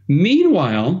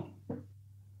 Meanwhile,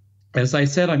 as I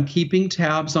said, I'm keeping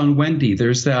tabs on Wendy.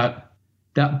 There's that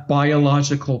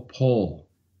biological pull,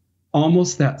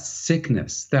 almost that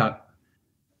sickness that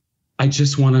I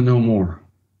just want to know more.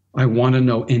 I want to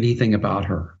know anything about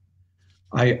her.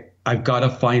 I've got to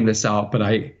find this out, but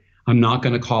I'm not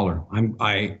going to call her.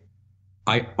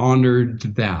 I honored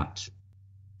that.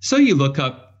 So you look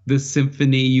up the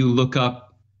symphony, you look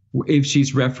up if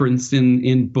she's referenced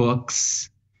in books.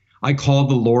 I called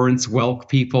the Lawrence Welk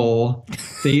people.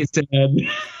 They said,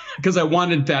 because I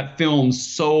wanted that film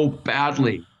so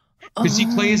badly. Because she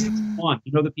plays the swan,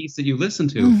 the piece that you listen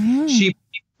to. Mm-hmm. She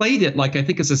played it like, I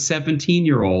think as a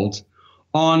 17-year-old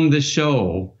on the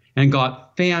show and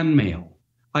got fan mail.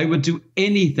 I would do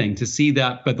anything to see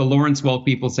that, but the Lawrence Welk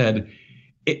people said,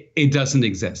 it doesn't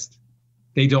exist.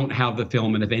 They don't have the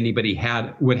film, and if anybody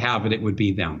would have it, it would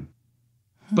be them.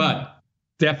 But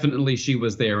definitely she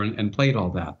was there and played all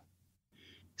that.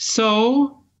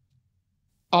 So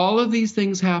all of these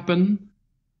things happen.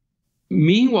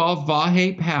 Meanwhile,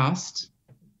 Vahe passed,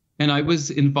 and I was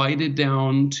invited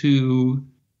down to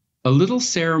a little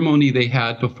ceremony they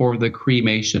had before the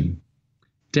cremation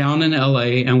down in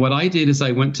LA. And what I did is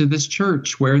I went to this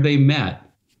church where they met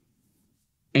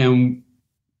and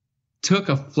took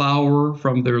a flower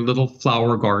from their little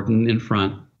flower garden in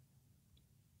front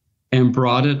and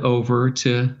brought it over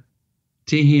to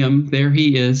him. There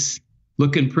he is,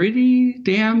 looking pretty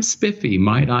damn spiffy,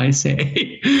 might I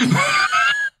say.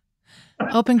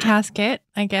 Open casket,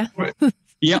 I guess.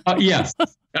 Yes,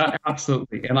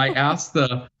 absolutely. And I asked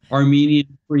the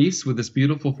Armenian priest with this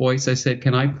beautiful voice, I said,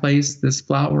 can I place this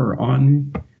flower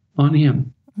on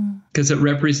him? Because it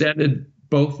represented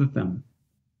both of them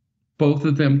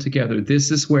together. This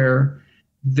is where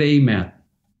they met.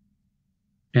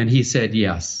 And he said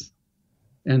yes.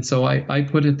 And so I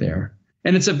put it there.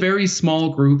 And it's a very small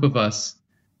group of us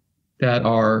that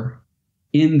are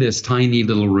in this tiny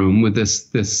little room with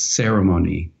this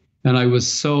ceremony. And I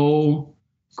was so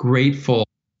grateful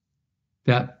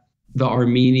that the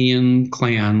Armenian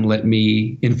clan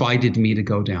invited me to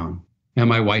go down. And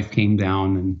my wife came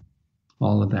down and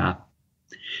all of that.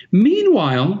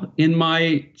 Meanwhile, in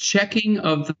my checking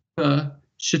of the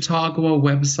Chautauqua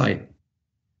website,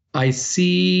 I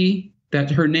see that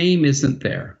her name isn't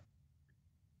there.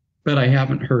 But I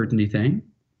haven't heard anything,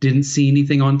 didn't see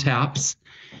anything on taps.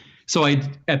 So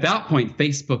at that point,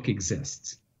 Facebook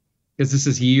exists, because this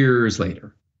is years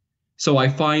later. So I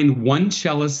find one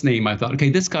cellist name. I thought,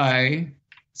 okay, this guy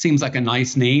seems like a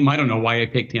nice name. I don't know why I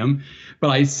picked him,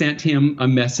 but I sent him a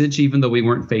message, even though we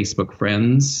weren't Facebook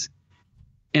friends,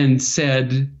 and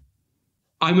said,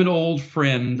 I'm an old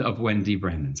friend of Wendy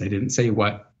Brennan's. I didn't say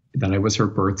that I was her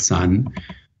birth son.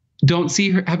 Haven't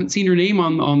seen her name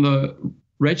on the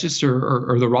register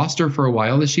or the roster for a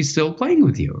while. Is she still playing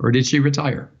with you, or did she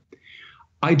retire?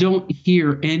 I don't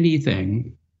hear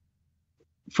anything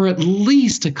for at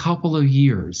least a couple of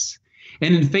years.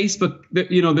 And in Facebook,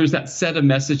 there's that set of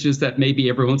messages that maybe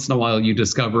every once in a while you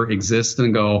discover exist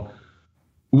and go,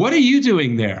 what are you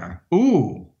doing there?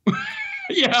 Ooh.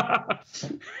 Yeah.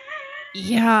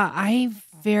 Yeah, I'm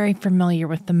very familiar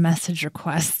with the message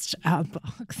request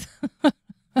box.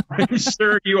 I'm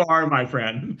sure you are, my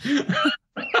friend.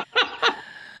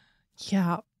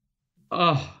 Yeah.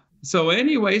 So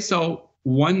anyway,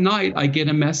 one night I get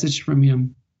a message from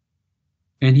him,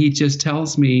 and he just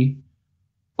tells me,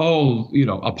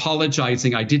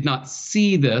 apologizing. I did not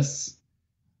see this.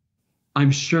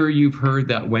 I'm sure you've heard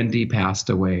that Wendy passed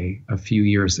away a few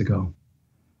years ago.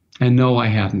 And no, I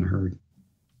hadn't heard,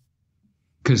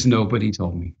 because nobody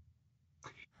told me.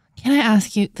 Can I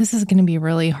ask you, this is going to be a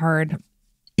really hard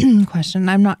question.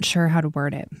 I'm not sure how to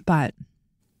word it, but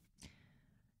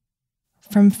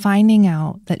from finding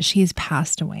out that she's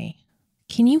passed away,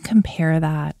 can you compare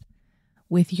that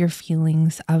with your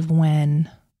feelings of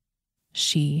when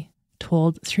she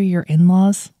told through your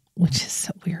in-laws, which is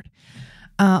so weird,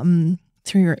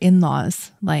 through your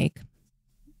in-laws, like,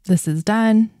 this is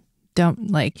done.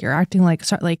 Don't, like, you're acting like,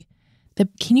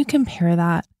 can you compare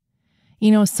that?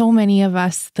 So many of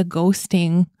us, the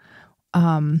ghosting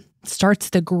starts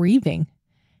the grieving.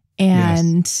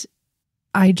 And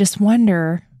I just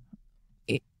wonder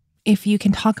if you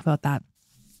can talk about that.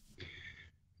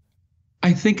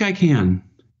 I think I can.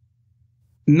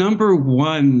 Number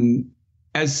one,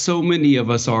 as so many of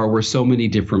us are, we're so many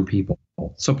different people.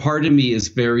 So part of me is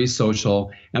very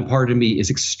social and part of me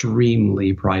is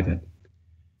extremely private.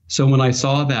 So when I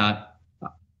saw that,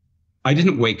 I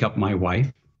didn't wake up my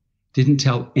wife, didn't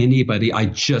tell anybody. I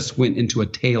just went into a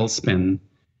tailspin,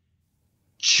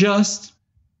 just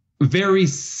very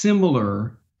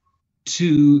similar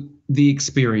to the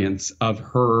experience of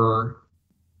her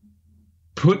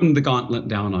putting the gauntlet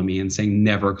down on me and saying,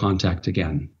 never contact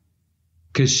again.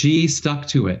 Because she stuck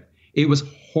to it. It was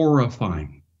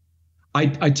horrifying.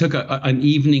 I took an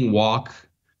evening walk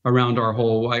around our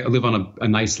whole, I live on a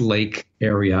nice lake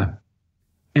area,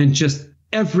 and just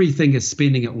everything is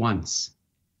spinning at once.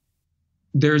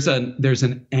 There's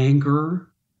an anger,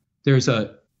 there's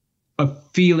a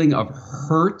feeling of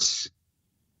hurt,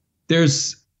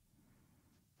 there's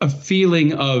a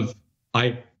feeling of,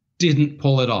 I didn't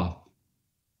pull it off.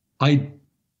 I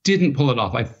didn't pull it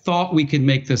off. I thought we could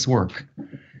make this work.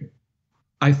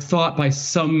 I thought by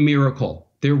some miracle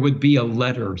there would be a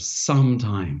letter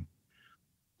sometime,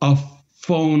 a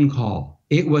phone call.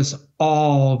 It was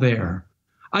all there.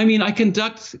 I mean, I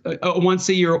conduct a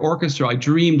once-a-year orchestra. I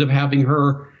dreamed of having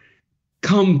her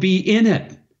come be in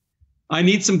it. I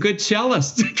need some good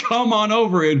cellists. Come on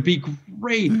over. It'd be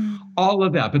great. All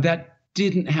of that. But that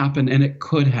didn't happen, and it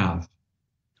could have.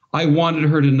 I wanted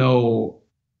her to know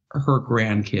her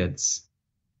grandkids.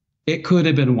 It could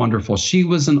have been wonderful. She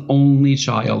was an only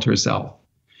child herself.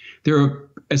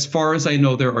 As far as I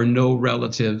know, there are no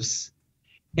relatives.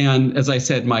 And as I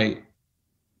said, my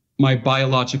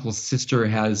biological sister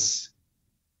has,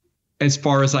 as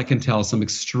far as I can tell, some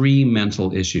extreme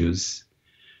mental issues.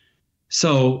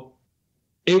 So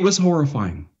it was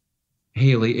horrifying,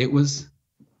 Haley. It was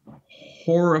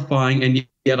horrifying. And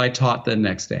yet I taught the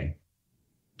next day.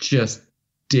 Just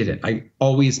did it. I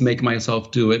always make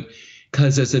myself do it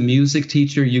because as a music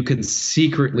teacher, you can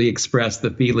secretly express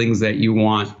the feelings that you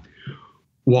want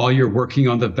while you're working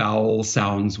on the vowel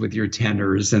sounds with your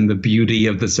tenors and the beauty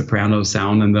of the soprano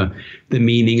sound and the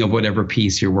meaning of whatever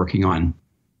piece you're working on.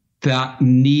 That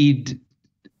need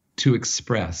to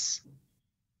express.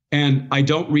 And I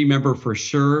don't remember for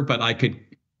sure, but I could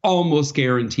almost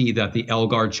guarantee that the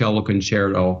Elgar Cello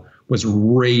Concerto was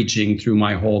raging through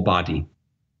my whole body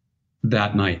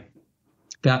that night.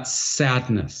 That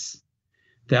sadness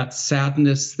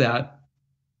that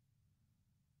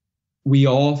we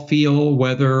all feel,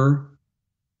 whether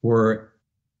we're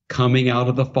coming out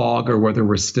of the fog or whether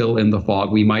we're still in the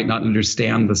fog. We might not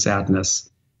understand the sadness,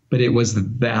 but it was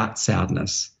that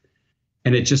sadness.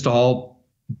 And it just all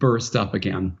burst up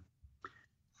again.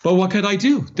 But what could I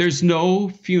do? There's no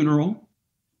funeral.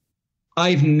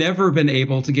 I've never been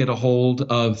able to get a hold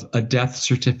of a death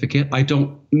certificate. I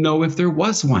don't know if there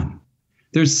was one.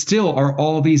 There still are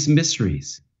all these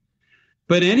mysteries.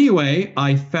 But anyway,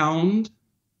 I found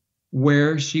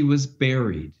where she was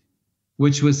buried,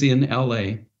 which was in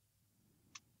LA.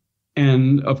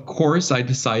 And of course, I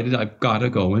decided I've got to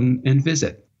go and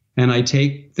visit. And I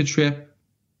take the trip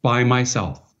by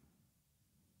myself.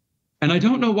 And I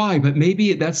don't know why, but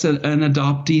maybe that's an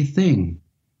adoptee thing.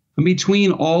 I'm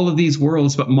between all of these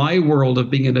worlds, but my world of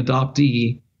being an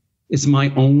adoptee is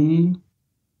my own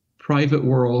private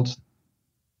world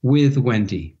with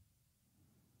Wendy.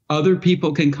 Other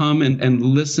people can come and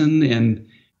listen,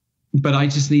 but I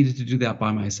just needed to do that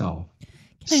by myself.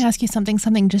 Can I ask you something?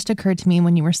 Something just occurred to me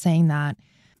when you were saying that.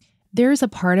 There's a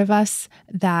part of us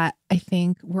that I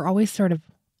think we're always sort of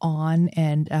on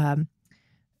and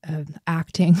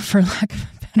acting, for lack of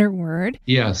a better word.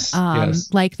 Yes,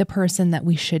 yes. Like the person that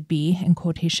we should be, in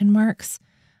quotation marks.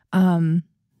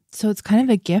 So it's kind of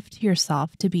a gift to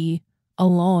yourself to be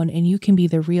alone, and you can be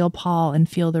the real Paul and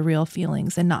feel the real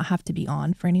feelings and not have to be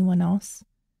on for anyone else.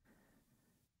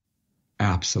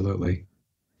 Absolutely.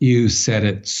 You said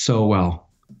it so well.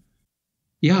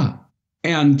 Yeah.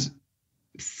 And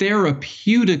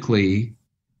therapeutically,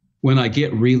 when I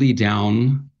get really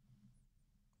down,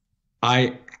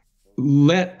 I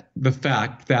let the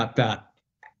fact that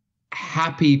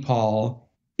happy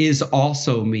Paul is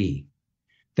also me.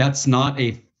 That's not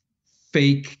a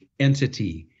fake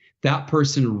entity. That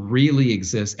person really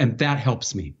exists, and that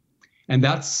helps me. And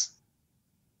that's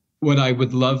what I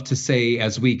would love to say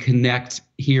as we connect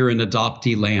here in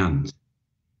adoptee land.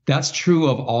 That's true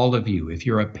of all of you. If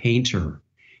you're a painter,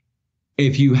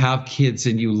 if you have kids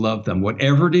and you love them,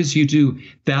 whatever it is you do,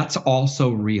 that's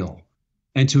also real.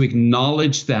 And to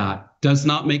acknowledge that does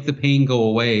not make the pain go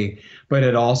away, but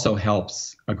it also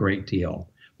helps a great deal.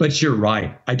 But you're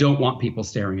right. I don't want people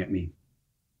staring at me.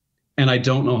 And I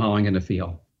don't know how I'm going to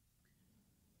feel.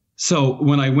 So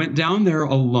when I went down there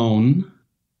alone,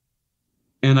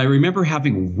 and I remember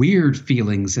having weird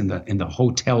feelings in the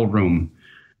hotel room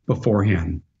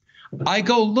beforehand, I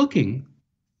go looking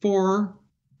for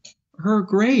her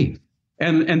grave.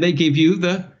 And they give you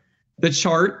the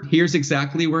chart. Here's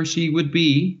exactly where she would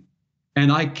be.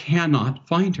 And I cannot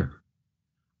find her.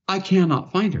 I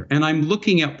cannot find her. And I'm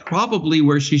looking at probably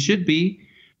where she should be,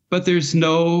 but there's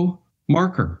no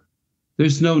marker.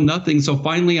 There's no nothing. So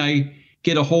finally I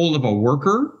get a hold of a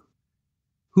worker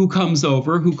who comes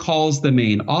over, who calls the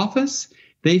main office.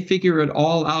 They figure it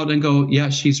all out and go, yeah,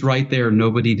 she's right there.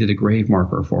 Nobody did a grave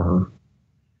marker for her.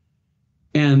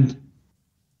 And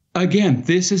again,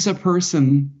 this is a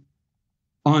person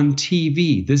on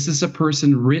TV. This is a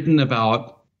person written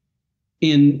about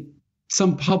in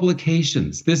some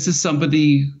publications. This is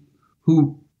somebody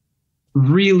who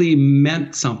really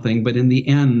meant something, but in the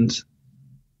end,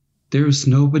 there's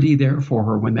nobody there for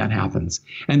her when that happens.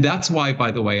 And that's why,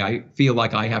 by the way, I feel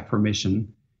like I have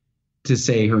permission to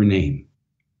say her name,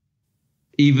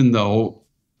 even though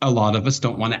a lot of us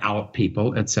don't want to out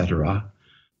people, etc.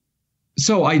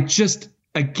 So I just,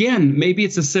 again, maybe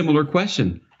it's a similar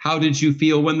question. How did you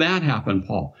feel when that happened,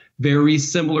 Paul? Very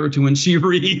similar to when she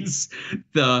reads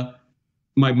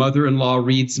my mother-in-law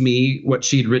reads me what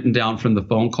she'd written down from the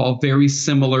phone call. Very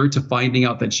similar to finding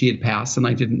out that she had passed and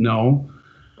I didn't know.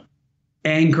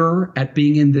 Anger at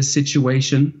being in this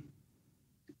situation.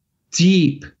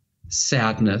 Deep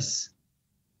sadness.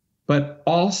 But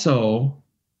also,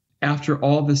 after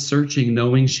all the searching,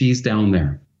 knowing she's down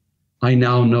there, I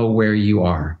now know where you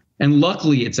are. And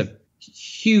luckily, it's a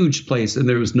huge place and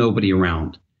there was nobody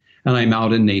around. And I'm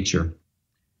out in nature.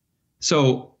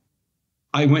 So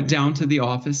I went down to the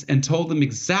office and told them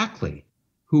exactly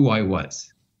who I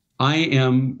was. I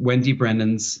am Wendy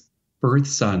Brennan's birth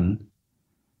son.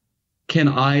 Can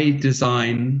I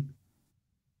design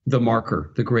the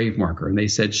marker, the grave marker? And they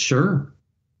said, sure.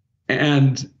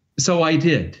 And so I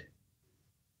did.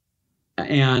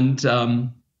 And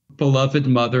beloved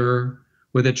mother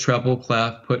with a treble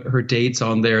clef, put her dates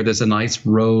on there. There's a nice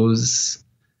rose.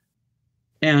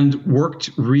 And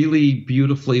worked really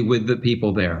beautifully with the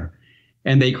people there.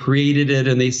 And they created it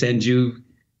and they send you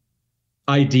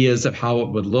ideas of how it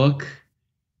would look.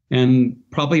 And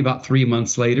probably about 3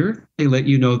 months later, they let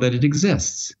you know that it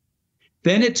exists.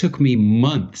 Then it took me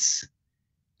months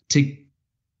to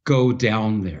go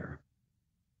down there.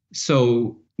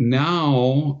 So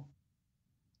now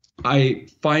I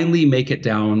finally make it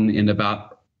down in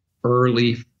about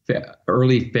early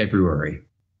February.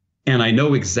 And I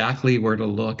know exactly where to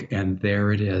look, and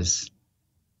there it is.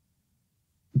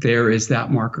 There is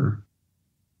that marker.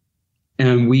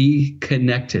 And we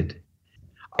connected.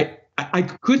 I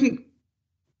couldn't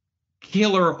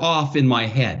kill her off in my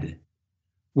head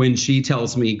when she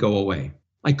tells me go away.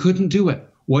 I couldn't do it.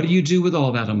 What do you do with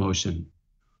all that emotion?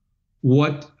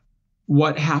 What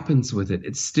happens with it?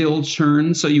 It still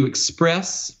churns. So you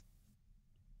express.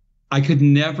 I could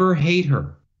never hate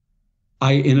her.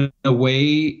 I, in a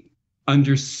way,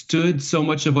 understood so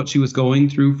much of what she was going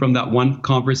through from that one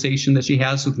conversation that she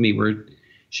has with me where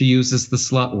she uses the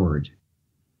slut word.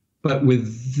 But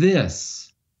with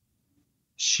this,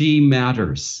 she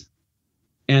matters.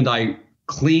 And I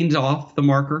cleaned off the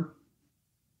marker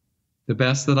the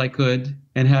best that I could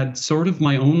and had sort of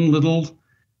my own little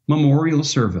memorial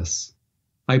service.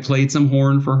 I played some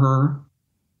horn for her.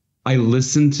 I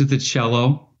listened to the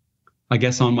cello, I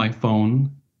guess on my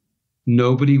phone.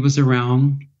 Nobody was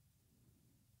around.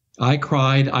 I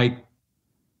cried. I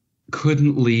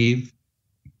couldn't leave.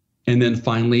 And then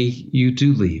finally, you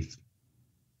do leave.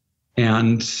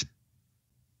 And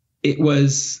it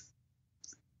was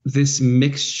this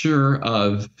mixture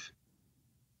of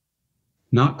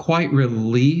not quite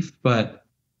relief, but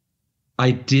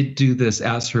I did do this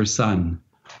as her son.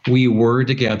 We were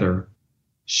together.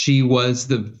 She was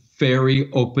the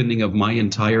very opening of my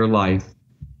entire life,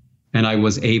 and I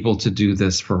was able to do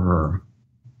this for her.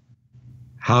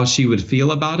 How she would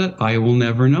feel about it, I will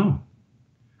never know.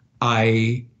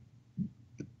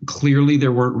 Clearly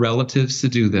there weren't relatives to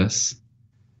do this.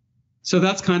 So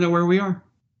that's kind of where we are.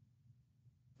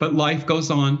 But life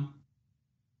goes on.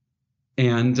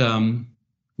 And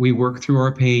we work through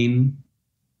our pain.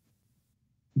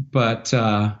 But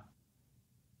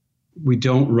we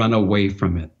don't run away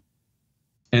from it.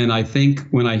 And I think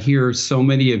when I hear so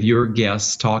many of your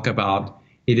guests talk about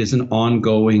it is an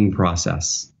ongoing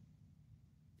process,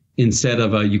 instead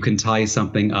of you can tie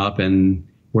something up and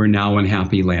we're now in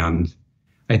happy land.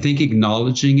 I think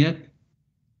acknowledging it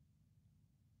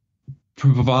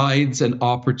provides an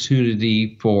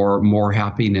opportunity for more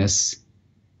happiness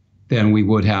than we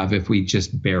would have if we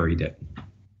just buried it.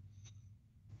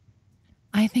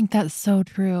 I think that's so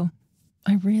true.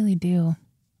 I really do.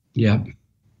 Yeah.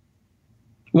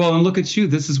 Well, and look at you.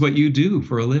 This is what you do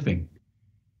for a living.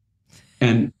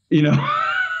 And, and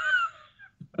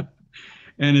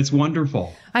it's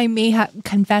wonderful. I may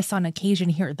confess on occasion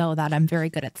here, though, that I'm very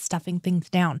good at stuffing things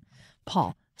down,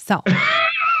 Paul. So,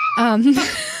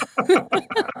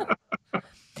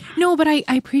 no, but I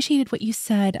appreciated what you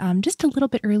said just a little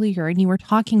bit earlier, and you were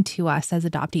talking to us as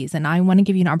adoptees, and I want to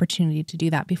give you an opportunity to do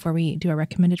that before we do our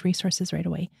recommended resources right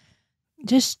away.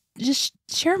 Just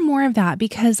share more of that,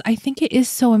 because I think it is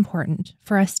so important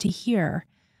for us to hear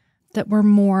that we're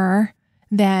more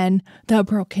than the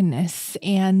brokenness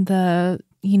and the,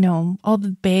 all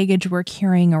the baggage we're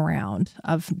carrying around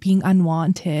of being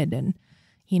unwanted and,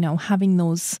 having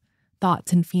those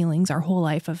thoughts and feelings our whole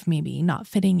life of maybe not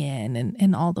fitting in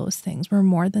and all those things. We're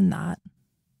more than that.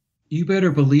 You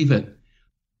better believe it.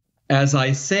 As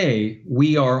I say,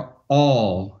 we are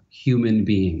all human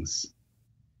beings,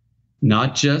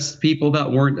 not just people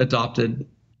that weren't adopted.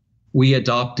 We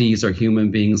adoptees are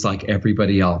human beings like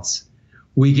everybody else.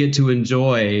 We get to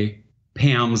enjoy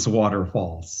Pam's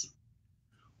waterfalls.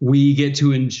 We get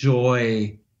to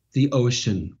enjoy the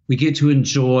ocean. We get to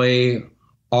enjoy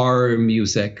our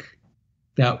music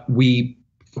that we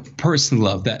personally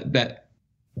love, that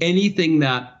anything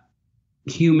that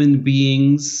human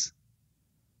beings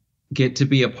get to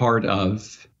be a part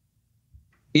of.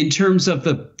 In terms of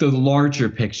the larger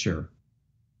picture,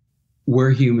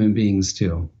 we're human beings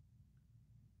too.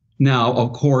 Now,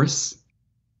 of course,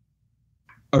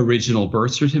 original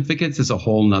birth certificates is a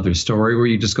whole nother story where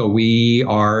you just go, we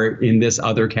are in this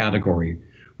other category,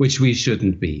 which we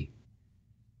shouldn't be,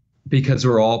 because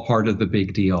we're all part of the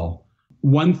big deal.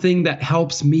 One thing that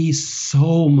helps me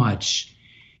so much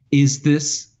is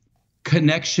this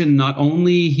connection, not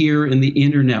only here in the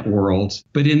internet world,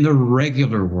 but in the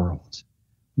regular world.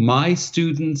 My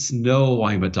students know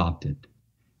I'm adopted.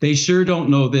 They sure don't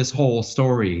know this whole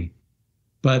story,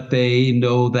 but they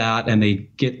know that, and they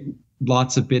get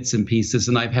lots of bits and pieces.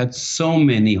 And I've had so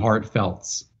many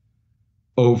heartfelts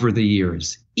over the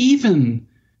years. Even,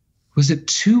 was it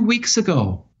 2 weeks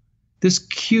ago, this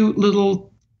cute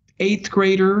little 8th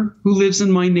grader who lives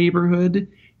in my neighborhood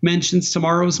mentions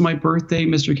tomorrow's my birthday,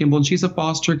 Mr. Kimball, and she's a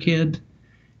foster kid,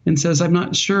 and says, I'm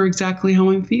not sure exactly how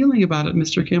I'm feeling about it,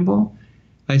 Mr. Kimball.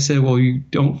 I said, well, you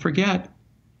don't forget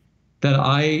that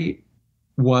I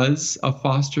was a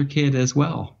foster kid as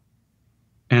well.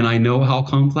 And I know how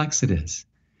complex it is.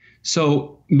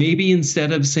 So maybe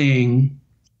instead of saying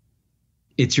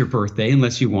it's your birthday,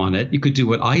 unless you want it, you could do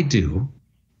what I do.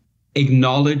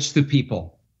 Acknowledge the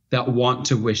people that want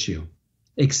to wish you.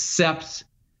 Accept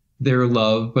their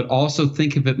love, but also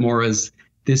think of it more as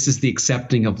this is the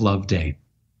accepting of love day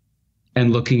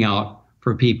and looking out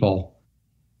for people.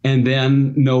 And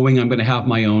then knowing I'm going to have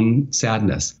my own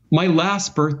sadness. My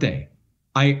last birthday,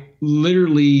 I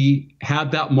literally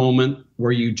had that moment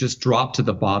where you just drop to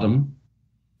the bottom.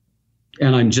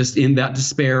 And I'm just in that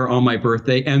despair on my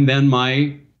birthday. And then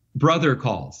my brother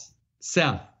calls,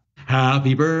 Seth,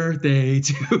 happy birthday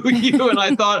to you. And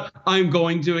I thought, I'm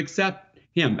going to accept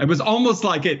him. It was almost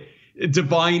like a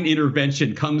divine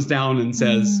intervention comes down and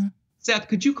says, Seth,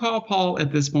 could you call Paul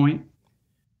at this point?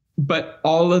 But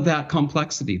all of that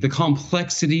complexity, the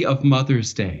complexity of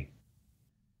Mother's Day,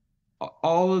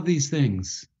 all of these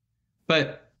things.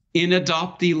 But in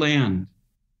adoptee land,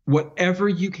 whatever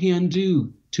you can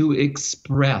do to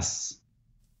express,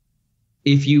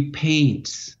 if you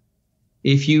paint,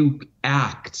 if you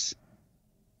act.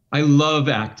 I love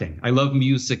acting. I love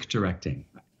music directing.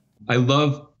 I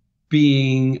love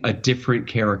being a different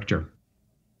character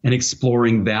and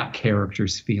exploring that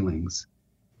character's feelings.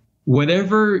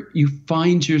 Whatever you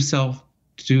find yourself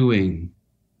doing,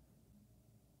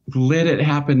 let it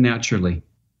happen naturally.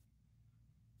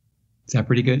 Is that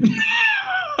pretty good?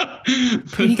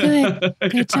 Pretty good.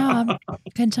 Good job.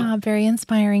 Good job. Very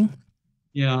inspiring.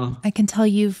 Yeah. I can tell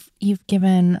you've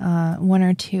given one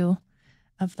or two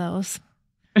of those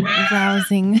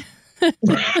rousing.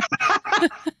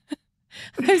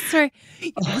 I'm sorry.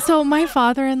 So my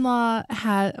father-in-law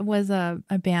was a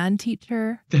band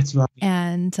teacher. That's right.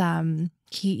 And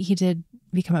he did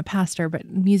become a pastor, but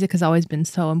music has always been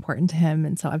so important to him.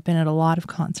 And so I've been at a lot of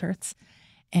concerts.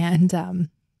 And I'm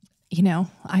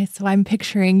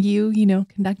picturing you,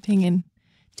 conducting and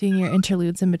doing your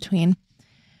interludes in between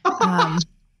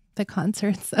the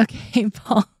concerts. Okay,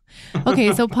 Paul.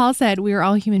 Okay, so Paul said we are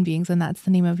all human beings, and that's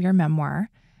the name of your memoir.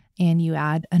 and you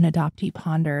add an adoptee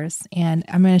ponders. And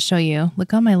I'm going to show you.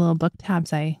 Look on my little book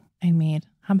tabs I made.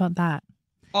 How about that?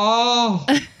 Oh,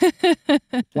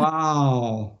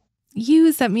 wow.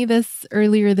 You sent me this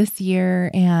earlier this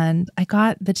year, and I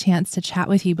got the chance to chat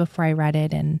with you before I read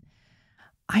it. And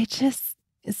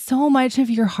so much of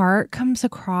your heart comes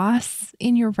across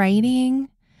in your writing.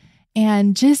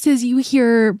 And just as you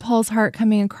hear Paul's heart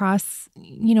coming across,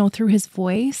 through his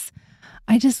voice,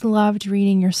 I just loved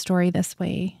reading your story this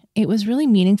way. It was really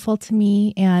meaningful to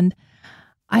me. And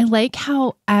I like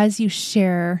how, as you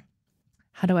share,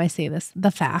 how do I say this? The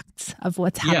facts of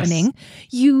what's happening.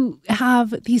 You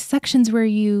have these sections where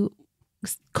you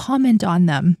comment on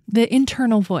them, the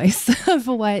internal voice of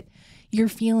what you're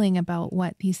feeling about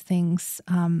what these things,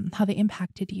 how they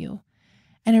impacted you.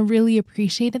 And I really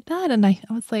appreciated that. And I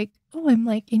was like, oh, I'm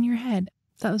like in your head.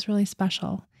 That was really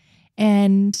special.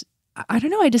 And I don't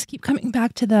know, I just keep coming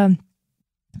back to the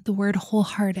word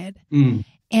wholehearted.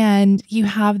 And you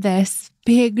have this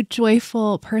big,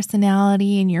 joyful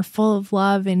personality, and you're full of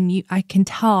love. And I can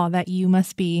tell that you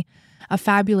must be a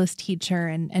fabulous teacher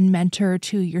and mentor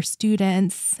to your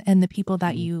students and the people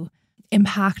that you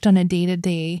impact on a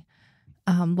day-to-day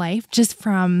life, just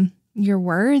from your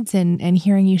words and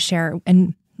hearing you share.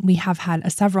 And we have had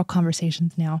several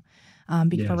conversations now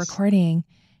before recording.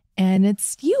 And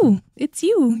it's you.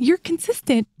 You're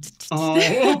consistent.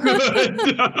 Oh, good.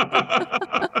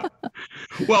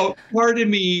 Well, part of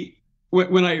me,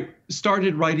 when I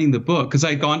started writing the book, because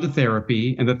I'd gone to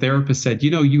therapy, and the therapist said,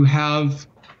 you have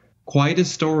quite a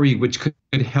story which could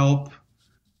help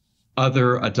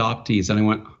other adoptees. And I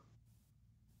went,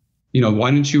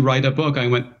 why don't you write a book? I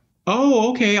went,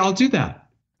 oh, okay, I'll do that.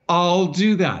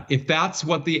 If that's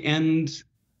what the end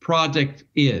product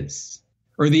is,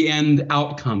 or the end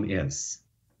outcome is,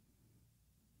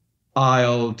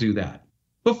 I'll do that.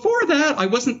 Before that, I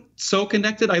wasn't so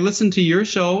connected. I listened to your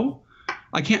show.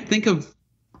 I can't think of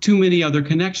too many other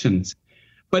connections.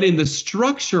 But in the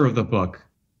structure of the book,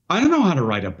 I don't know how to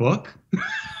write a book.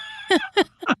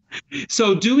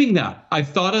 So doing that, I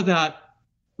thought of that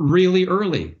really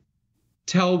early.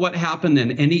 Tell what happened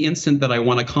in any instant that I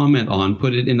want to comment on,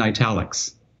 put it in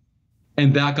italics.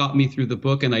 And that got me through the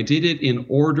book. And I did it in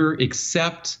order,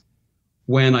 except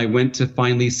when I went to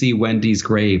finally see Wendy's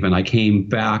grave and I came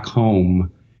back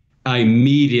home, I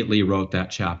immediately wrote that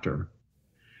chapter.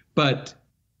 But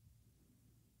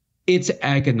it's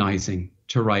agonizing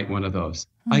to write one of those.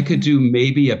 I could do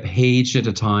maybe a page at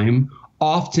a time,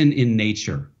 often in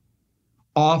nature,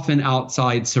 often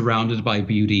outside, surrounded by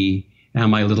beauty and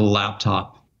my little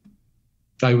laptop.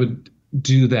 I would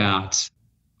do that,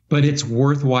 but it's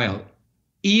worthwhile.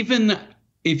 Even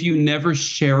if you never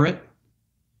share it,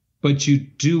 but you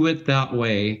do it that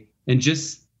way and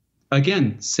just,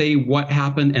 again, say what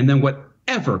happened and then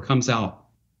whatever comes out.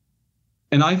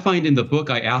 And I find in the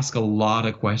book, I ask a lot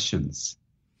of questions.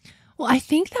 Well, I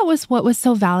think that was what was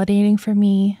so validating for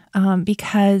me,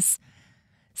 because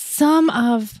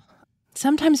sometimes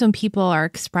when people are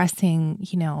expressing,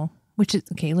 which is,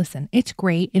 okay, listen, it's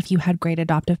great if you had great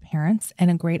adoptive parents and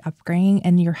a great upbringing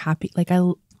and you're happy. Like,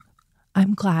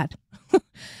 I'm glad,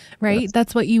 right? Yes.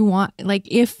 That's what you want. Like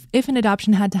if an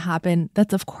adoption had to happen,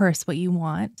 that's of course what you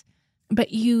want. But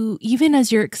even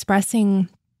as you're expressing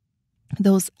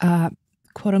those,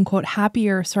 quote unquote,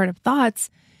 happier sort of thoughts,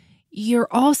 you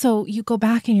go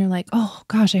back and you're like, oh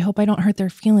gosh, I hope I don't hurt their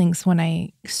feelings when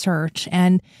I search.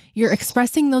 And you're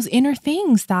expressing those inner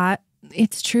things that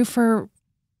it's true for,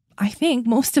 I think,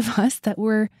 most of us that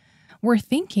we're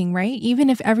thinking, right? Even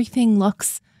if everything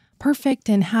looks perfect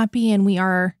and happy and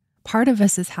part of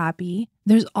us is happy,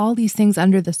 there's all these things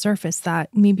under the surface that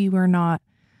maybe we're not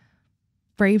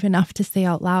brave enough to say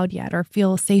out loud yet, or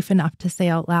feel safe enough to say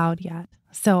out loud yet.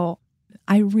 So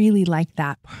I really like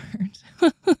that part.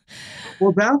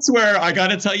 Well, that's where I got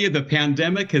to tell you, the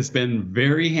pandemic has been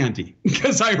very handy,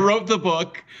 because I wrote the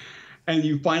book and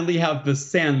you finally have the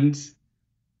send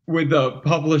with the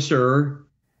publisher.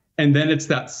 And then it's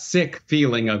that sick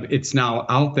feeling of it's now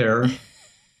out there.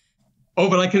 Oh,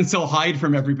 but I can still hide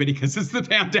from everybody because it's the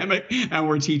pandemic and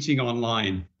we're teaching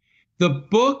online. The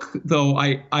book, though,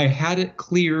 I had it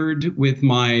cleared with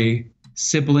my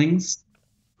siblings,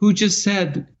 who just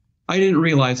said, I didn't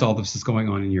realize all this is going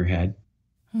on in your head.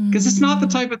 Because it's not the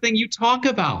type of thing you talk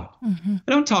about.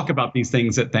 I don't talk about these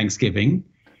things at Thanksgiving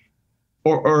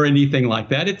or anything like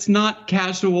that. It's not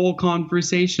casual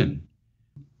conversation.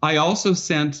 I also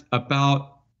sent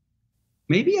about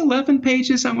maybe 11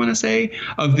 pages, I want to say,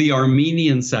 of the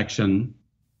Armenian section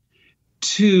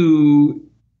to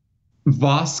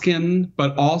Voskin,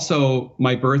 but also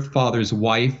my birth father's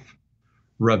wife,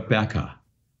 Rebecca.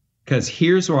 Because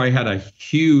here's where I had a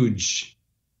huge,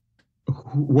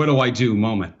 what do I do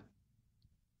moment.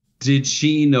 Did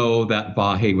she know that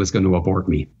Vahe was going to abort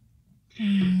me?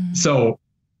 So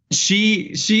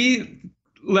she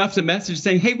left a message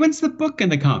saying, hey, when's the book going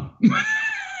to come?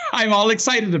 I'm all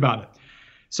excited about it.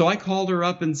 So I called her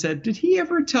up and said, did he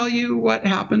ever tell you what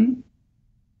happened?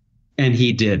 And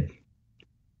he did.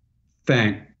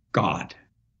 Thank God.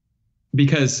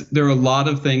 Because there are a lot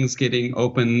of things getting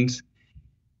opened,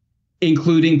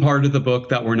 including part of the book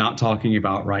that we're not talking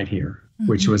about right here,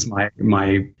 which was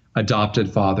my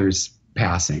adopted father's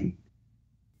passing.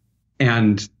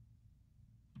 And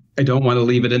I don't want to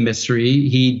leave it a mystery.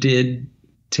 He did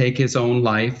take his own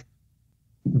life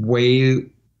way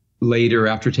later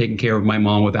after taking care of my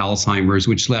mom with Alzheimer's,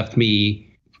 which left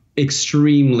me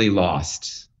extremely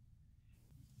lost.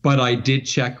 But I did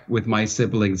check with my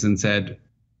siblings and said,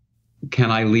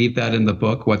 can I leave that in the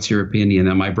book? What's your opinion?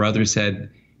 And my brother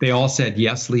said, they all said,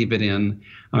 yes, leave it in. And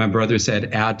my brother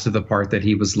said, add to the part that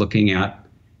he was looking at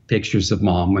pictures of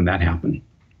mom when that happened.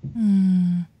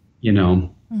 You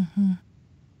know?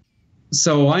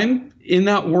 So I'm in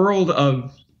that world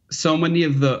of so many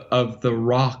of the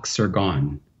rocks are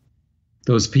gone.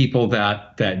 Those people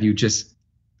that you just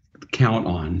count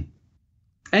on.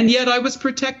 And yet I was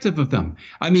protective of them.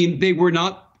 I mean,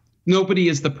 nobody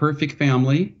is the perfect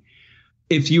family.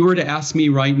 If you were to ask me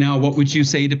right now, what would you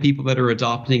say to people that are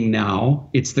adopting now?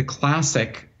 It's the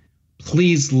classic,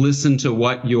 please listen to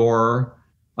what your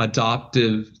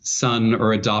adoptive son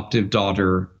or adoptive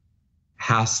daughter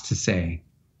has to say.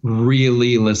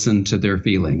 Really listen to their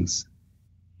feelings.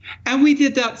 And we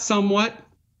did that somewhat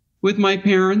with my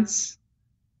parents.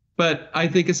 But I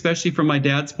think especially from my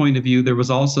dad's point of view, there was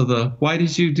also why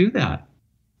did you do that?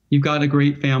 You've got a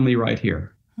great family right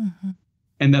here.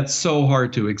 And that's so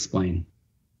hard to explain.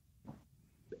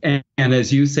 And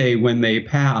as you say, when they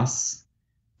pass,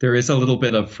 there is a little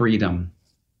bit of freedom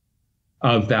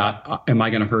of that. Am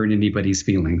I going to hurt anybody's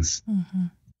feelings?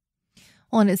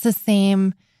 Well, and it's the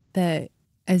same that,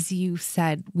 as you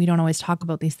said, we don't always talk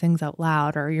about these things out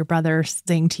loud, or your brother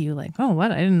saying to you like, oh,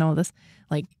 what? I didn't know this.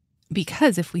 Like,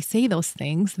 because if we say those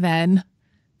things, then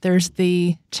there's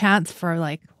the chance for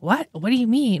like, what do you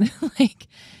mean? Like,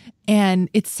 and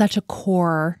it's such a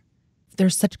core,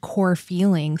 there's such core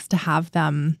feelings to have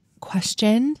them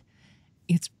questioned.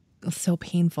 It's so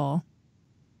painful.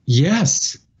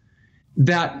 Yes.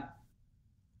 That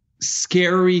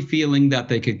scary feeling that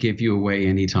they could give you away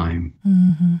anytime.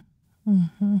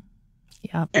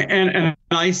 Yeah. And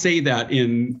I say that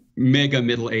in mega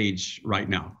middle age right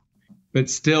now. But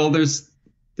still, there's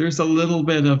a little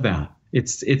bit of that.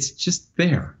 It's just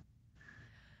there.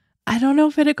 I don't know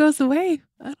if it goes away.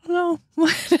 I don't know.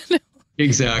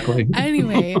 Exactly.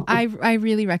 Anyway, I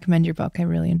really recommend your book. I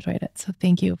really enjoyed it. So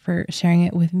thank you for sharing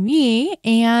it with me.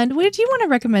 And what did you want to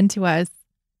recommend to us?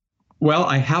 Well,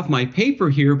 I have my paper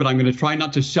here, but I'm going to try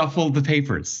not to shuffle the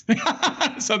papers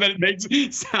so that it makes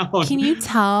sound. Can you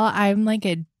tell I'm like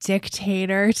a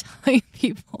dictator telling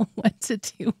people what to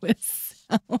do with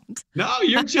sound? No,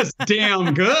 you're just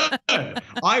damn good.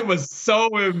 I was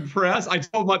so impressed. I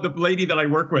told the lady that I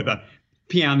work with, a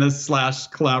pianist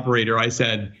 / collaborator, I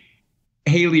said,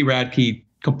 Haley Radke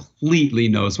completely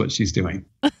knows what she's doing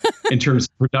in terms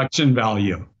of production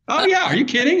value. Oh, yeah. Are you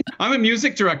kidding? I'm a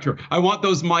music director. I want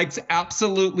those mics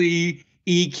absolutely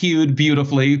EQ'd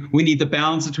beautifully. We need the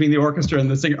balance between the orchestra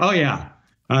and the singer. Oh, yeah.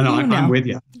 I know. I'm with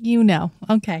you. You know.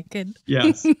 Okay, good.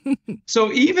 Yes.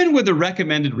 So even with the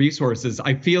recommended resources,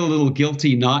 I feel a little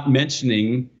guilty not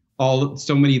mentioning so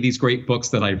many of these great books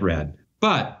that I've read.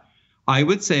 But I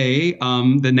would say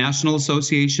the National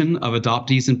Association of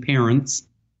Adoptees and Parents,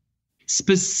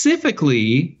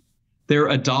 specifically their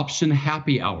Adoption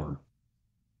Happy Hour,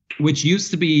 which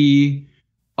used to be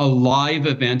a live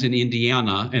event in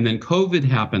Indiana, and then COVID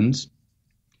happened,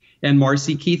 and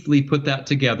Marcy Keithley put that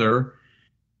together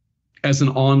as an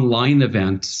online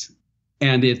event,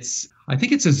 and I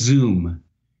think it's a Zoom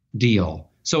deal.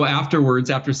 So afterwards,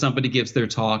 after somebody gives their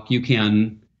talk, you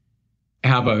can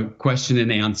have a question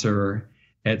and answer,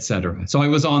 et cetera. So I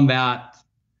was on that.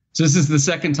 So this is the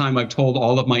second time I've told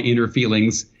all of my inner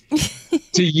feelings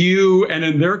to you. And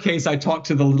in their case, I talked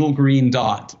to the little green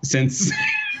dot since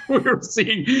we were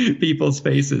seeing people's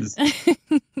faces.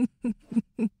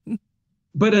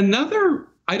 But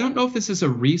I don't know if this is a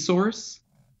resource,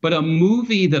 but a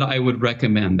movie that I would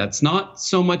recommend that's not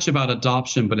so much about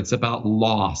adoption, but it's about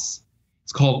loss.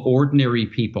 It's called Ordinary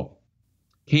People.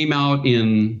 Came out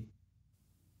in,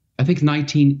 I think,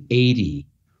 1980.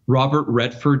 Robert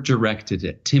Redford directed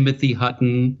it. Timothy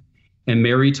Hutton and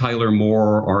Mary Tyler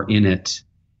Moore are in it.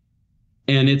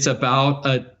 And it's about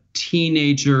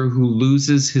teenager who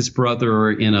loses his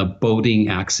brother in a boating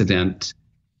accident.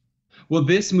 Well,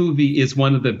 this movie is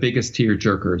one of the biggest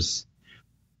tearjerkers.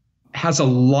 Has a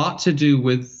lot to do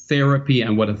with therapy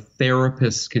and what a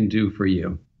therapist can do for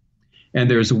you. And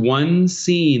there's one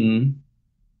scene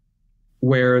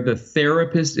where the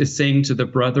therapist is saying to the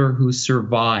brother who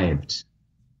survived,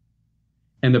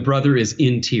 and the brother is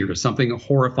in tears, something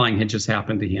horrifying had just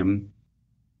happened to him.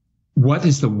 What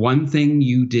is the one thing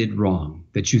you did wrong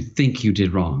that you think you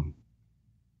did wrong?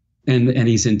 And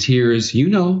he's in tears. You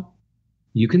know,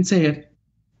 you can say it.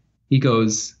 He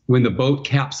goes, when the boat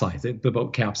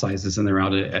capsizes and they're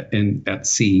out at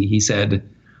sea, he said,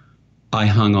 I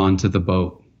hung on to the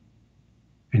boat.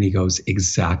 And he goes,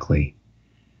 exactly.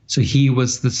 So he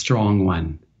was the strong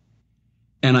one.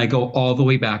 And I go all the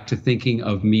way back to thinking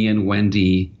of me and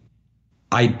Wendy.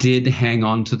 I did hang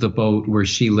on to the boat where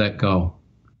she let go.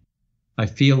 I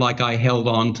feel like I held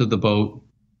on to the boat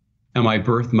and my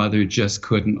birth mother just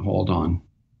couldn't hold on.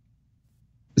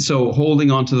 So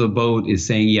holding on to the boat is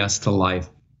saying yes to life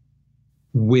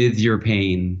with your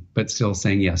pain, but still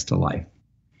saying yes to life.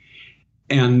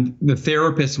 And the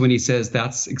therapist, when he says,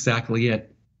 that's exactly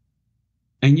it.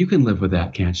 And you can live with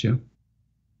that, can't you?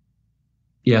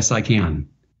 Yes, I can.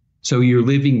 So you're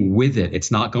living with it.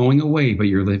 It's not going away, but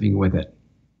you're living with it.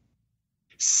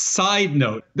 Side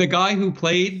note, the guy who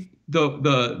played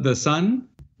the son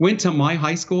went to my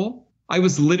high school. I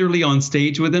was literally on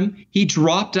stage with him. He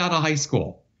dropped out of high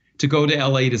school to go to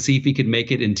LA to see if he could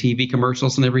make it in TV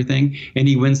commercials and everything. And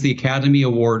he wins the Academy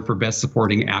Award for Best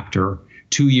Supporting Actor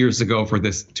 2 years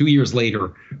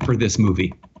later for this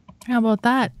movie. How about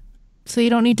that? So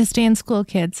you don't need to stay in school,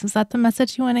 kids. Is that the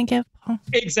message you want to give, Paul?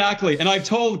 Exactly. And I've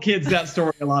told kids that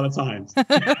story a lot of times.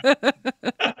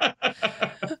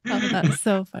 Oh, that's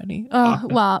so funny. Oh,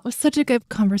 wow. It was such a good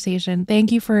conversation.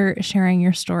 Thank you for sharing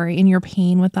your story and your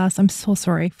pain with us. I'm so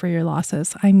sorry for your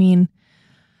losses. I mean,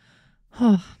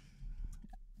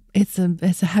 it's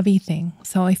a heavy thing.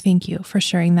 So I thank you for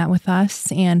sharing that with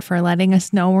us and for letting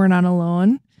us know we're not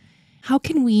alone. How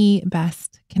can we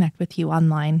best connect with you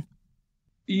online?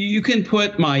 You can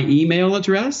put my email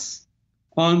address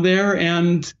on there,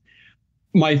 and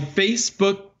my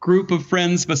Facebook group of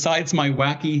friends, besides my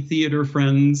wacky theater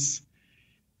friends,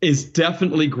 is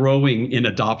definitely growing in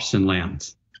adoption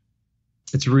land.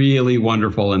 It's really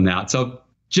wonderful in that. So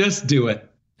just do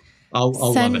it. I'll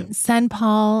love it. Send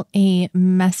Paul a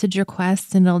message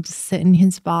request and it'll just sit in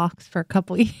his box for a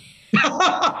couple years.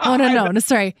 Oh, no,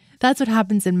 sorry. That's what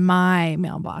happens in my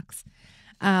mailbox.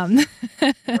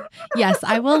 Yes,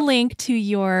 I will link to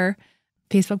your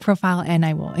Facebook profile and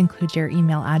I will include your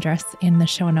email address in the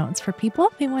show notes for people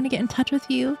if they want to get in touch with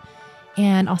you,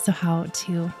 and also how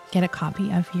to get a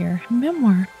copy of your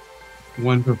memoir.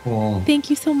 Wonderful. Thank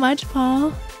you so much,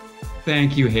 Paul.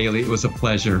 Thank you, Haley. It was a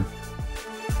pleasure.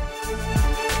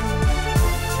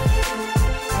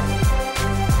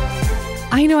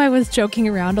 I know I was joking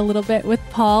around a little bit with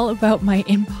Paul about my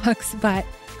inbox, but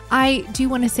I do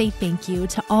want to say thank you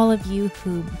to all of you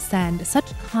who send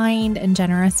such kind and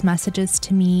generous messages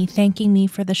to me, thanking me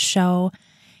for the show.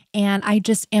 And I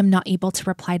just am not able to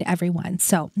reply to everyone.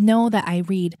 So know that I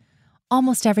read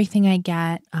almost everything I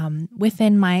get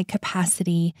within my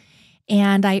capacity.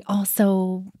 And I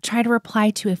also try to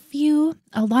reply to a few.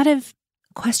 A lot of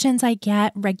questions I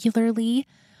get regularly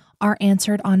are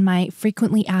answered on my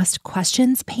frequently asked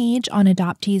questions page on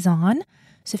Adoptees On.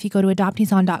 So if you go to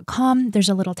adopteeson.com, there's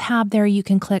a little tab there you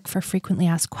can click for frequently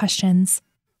asked questions.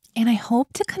 And I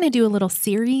hope to kind of do a little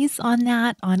series on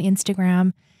that on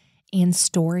Instagram and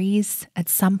stories at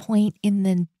some point in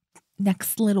the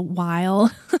next little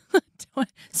while.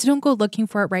 So don't go looking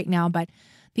for it right now, but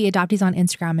the Adoptees On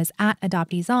Instagram is at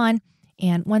Adoptees On.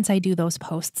 And once I do those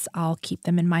posts, I'll keep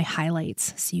them in my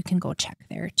highlights so you can go check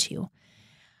there too.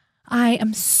 I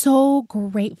am so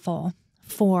grateful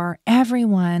for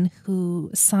everyone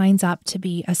who signs up to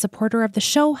be a supporter of the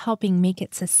show, helping make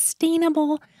it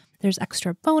sustainable. There's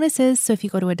extra bonuses. So if you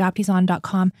go to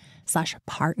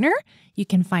adopteeson.com/partner, you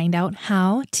can find out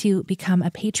how to become a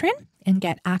patron and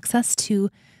get access to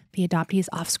the Adoptees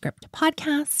Off Script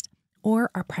podcast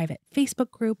or our private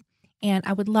Facebook group. And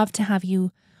I would love to have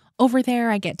you over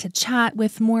there. I get to chat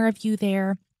with more of you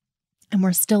there. And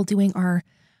we're still doing our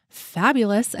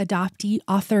fabulous adoptee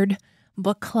authored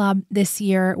book club this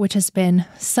year, which has been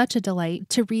such a delight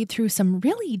to read through some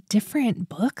really different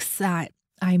books that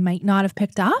I might not have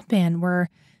picked up. And we're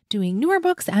doing newer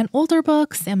books and older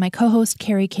books. And my co-host,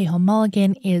 Carrie Cahill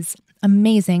Mulligan, is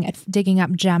amazing at digging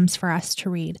up gems for us to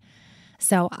read.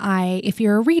 So if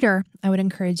you're a reader, I would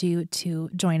encourage you to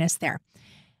join us there.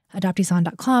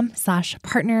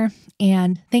 adopteeson.com/partner.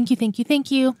 And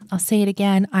thank you. I'll say it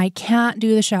again. I can't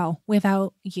do the show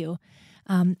without you.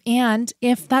 And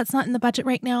if that's not in the budget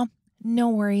right now, no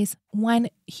worries. One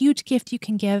huge gift you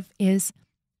can give is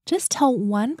just tell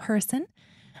one person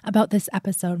about this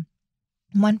episode.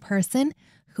 One person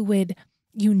who would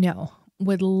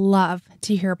love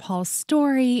to hear Paul's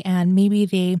story, and maybe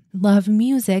they love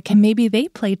music, and maybe they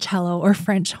play cello or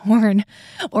French horn,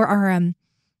 or are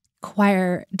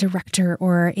choir director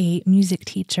or a music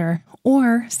teacher,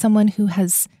 or someone who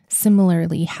has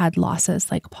similarly had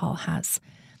losses like Paul has.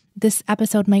 This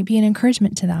episode might be an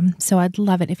encouragement to them. So I'd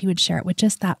love it if you would share it with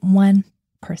just that one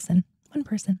person.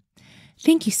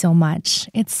 Thank you so much.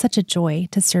 It's such a joy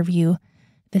to serve you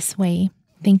this way.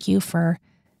 Thank you for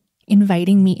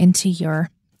inviting me into your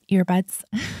earbuds.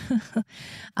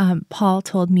 Paul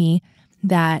told me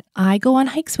that I go on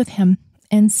hikes with him.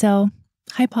 And so,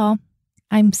 hi, Paul.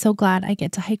 I'm so glad I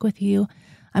get to hike with you.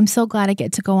 I'm so glad I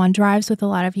get to go on drives with a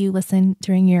lot of you, listen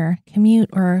during your commute,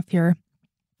 or if you're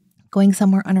going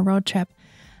somewhere on a road trip.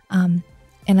 And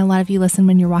a lot of you listen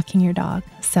when you're walking your dog.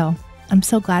 So I'm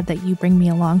so glad that you bring me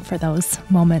along for those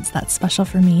moments. That's special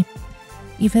for me.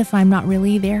 Even if I'm not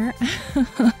really there,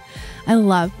 I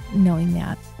love knowing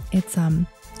that. It's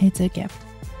a gift.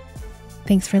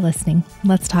 Thanks for listening.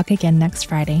 Let's talk again next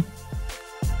Friday.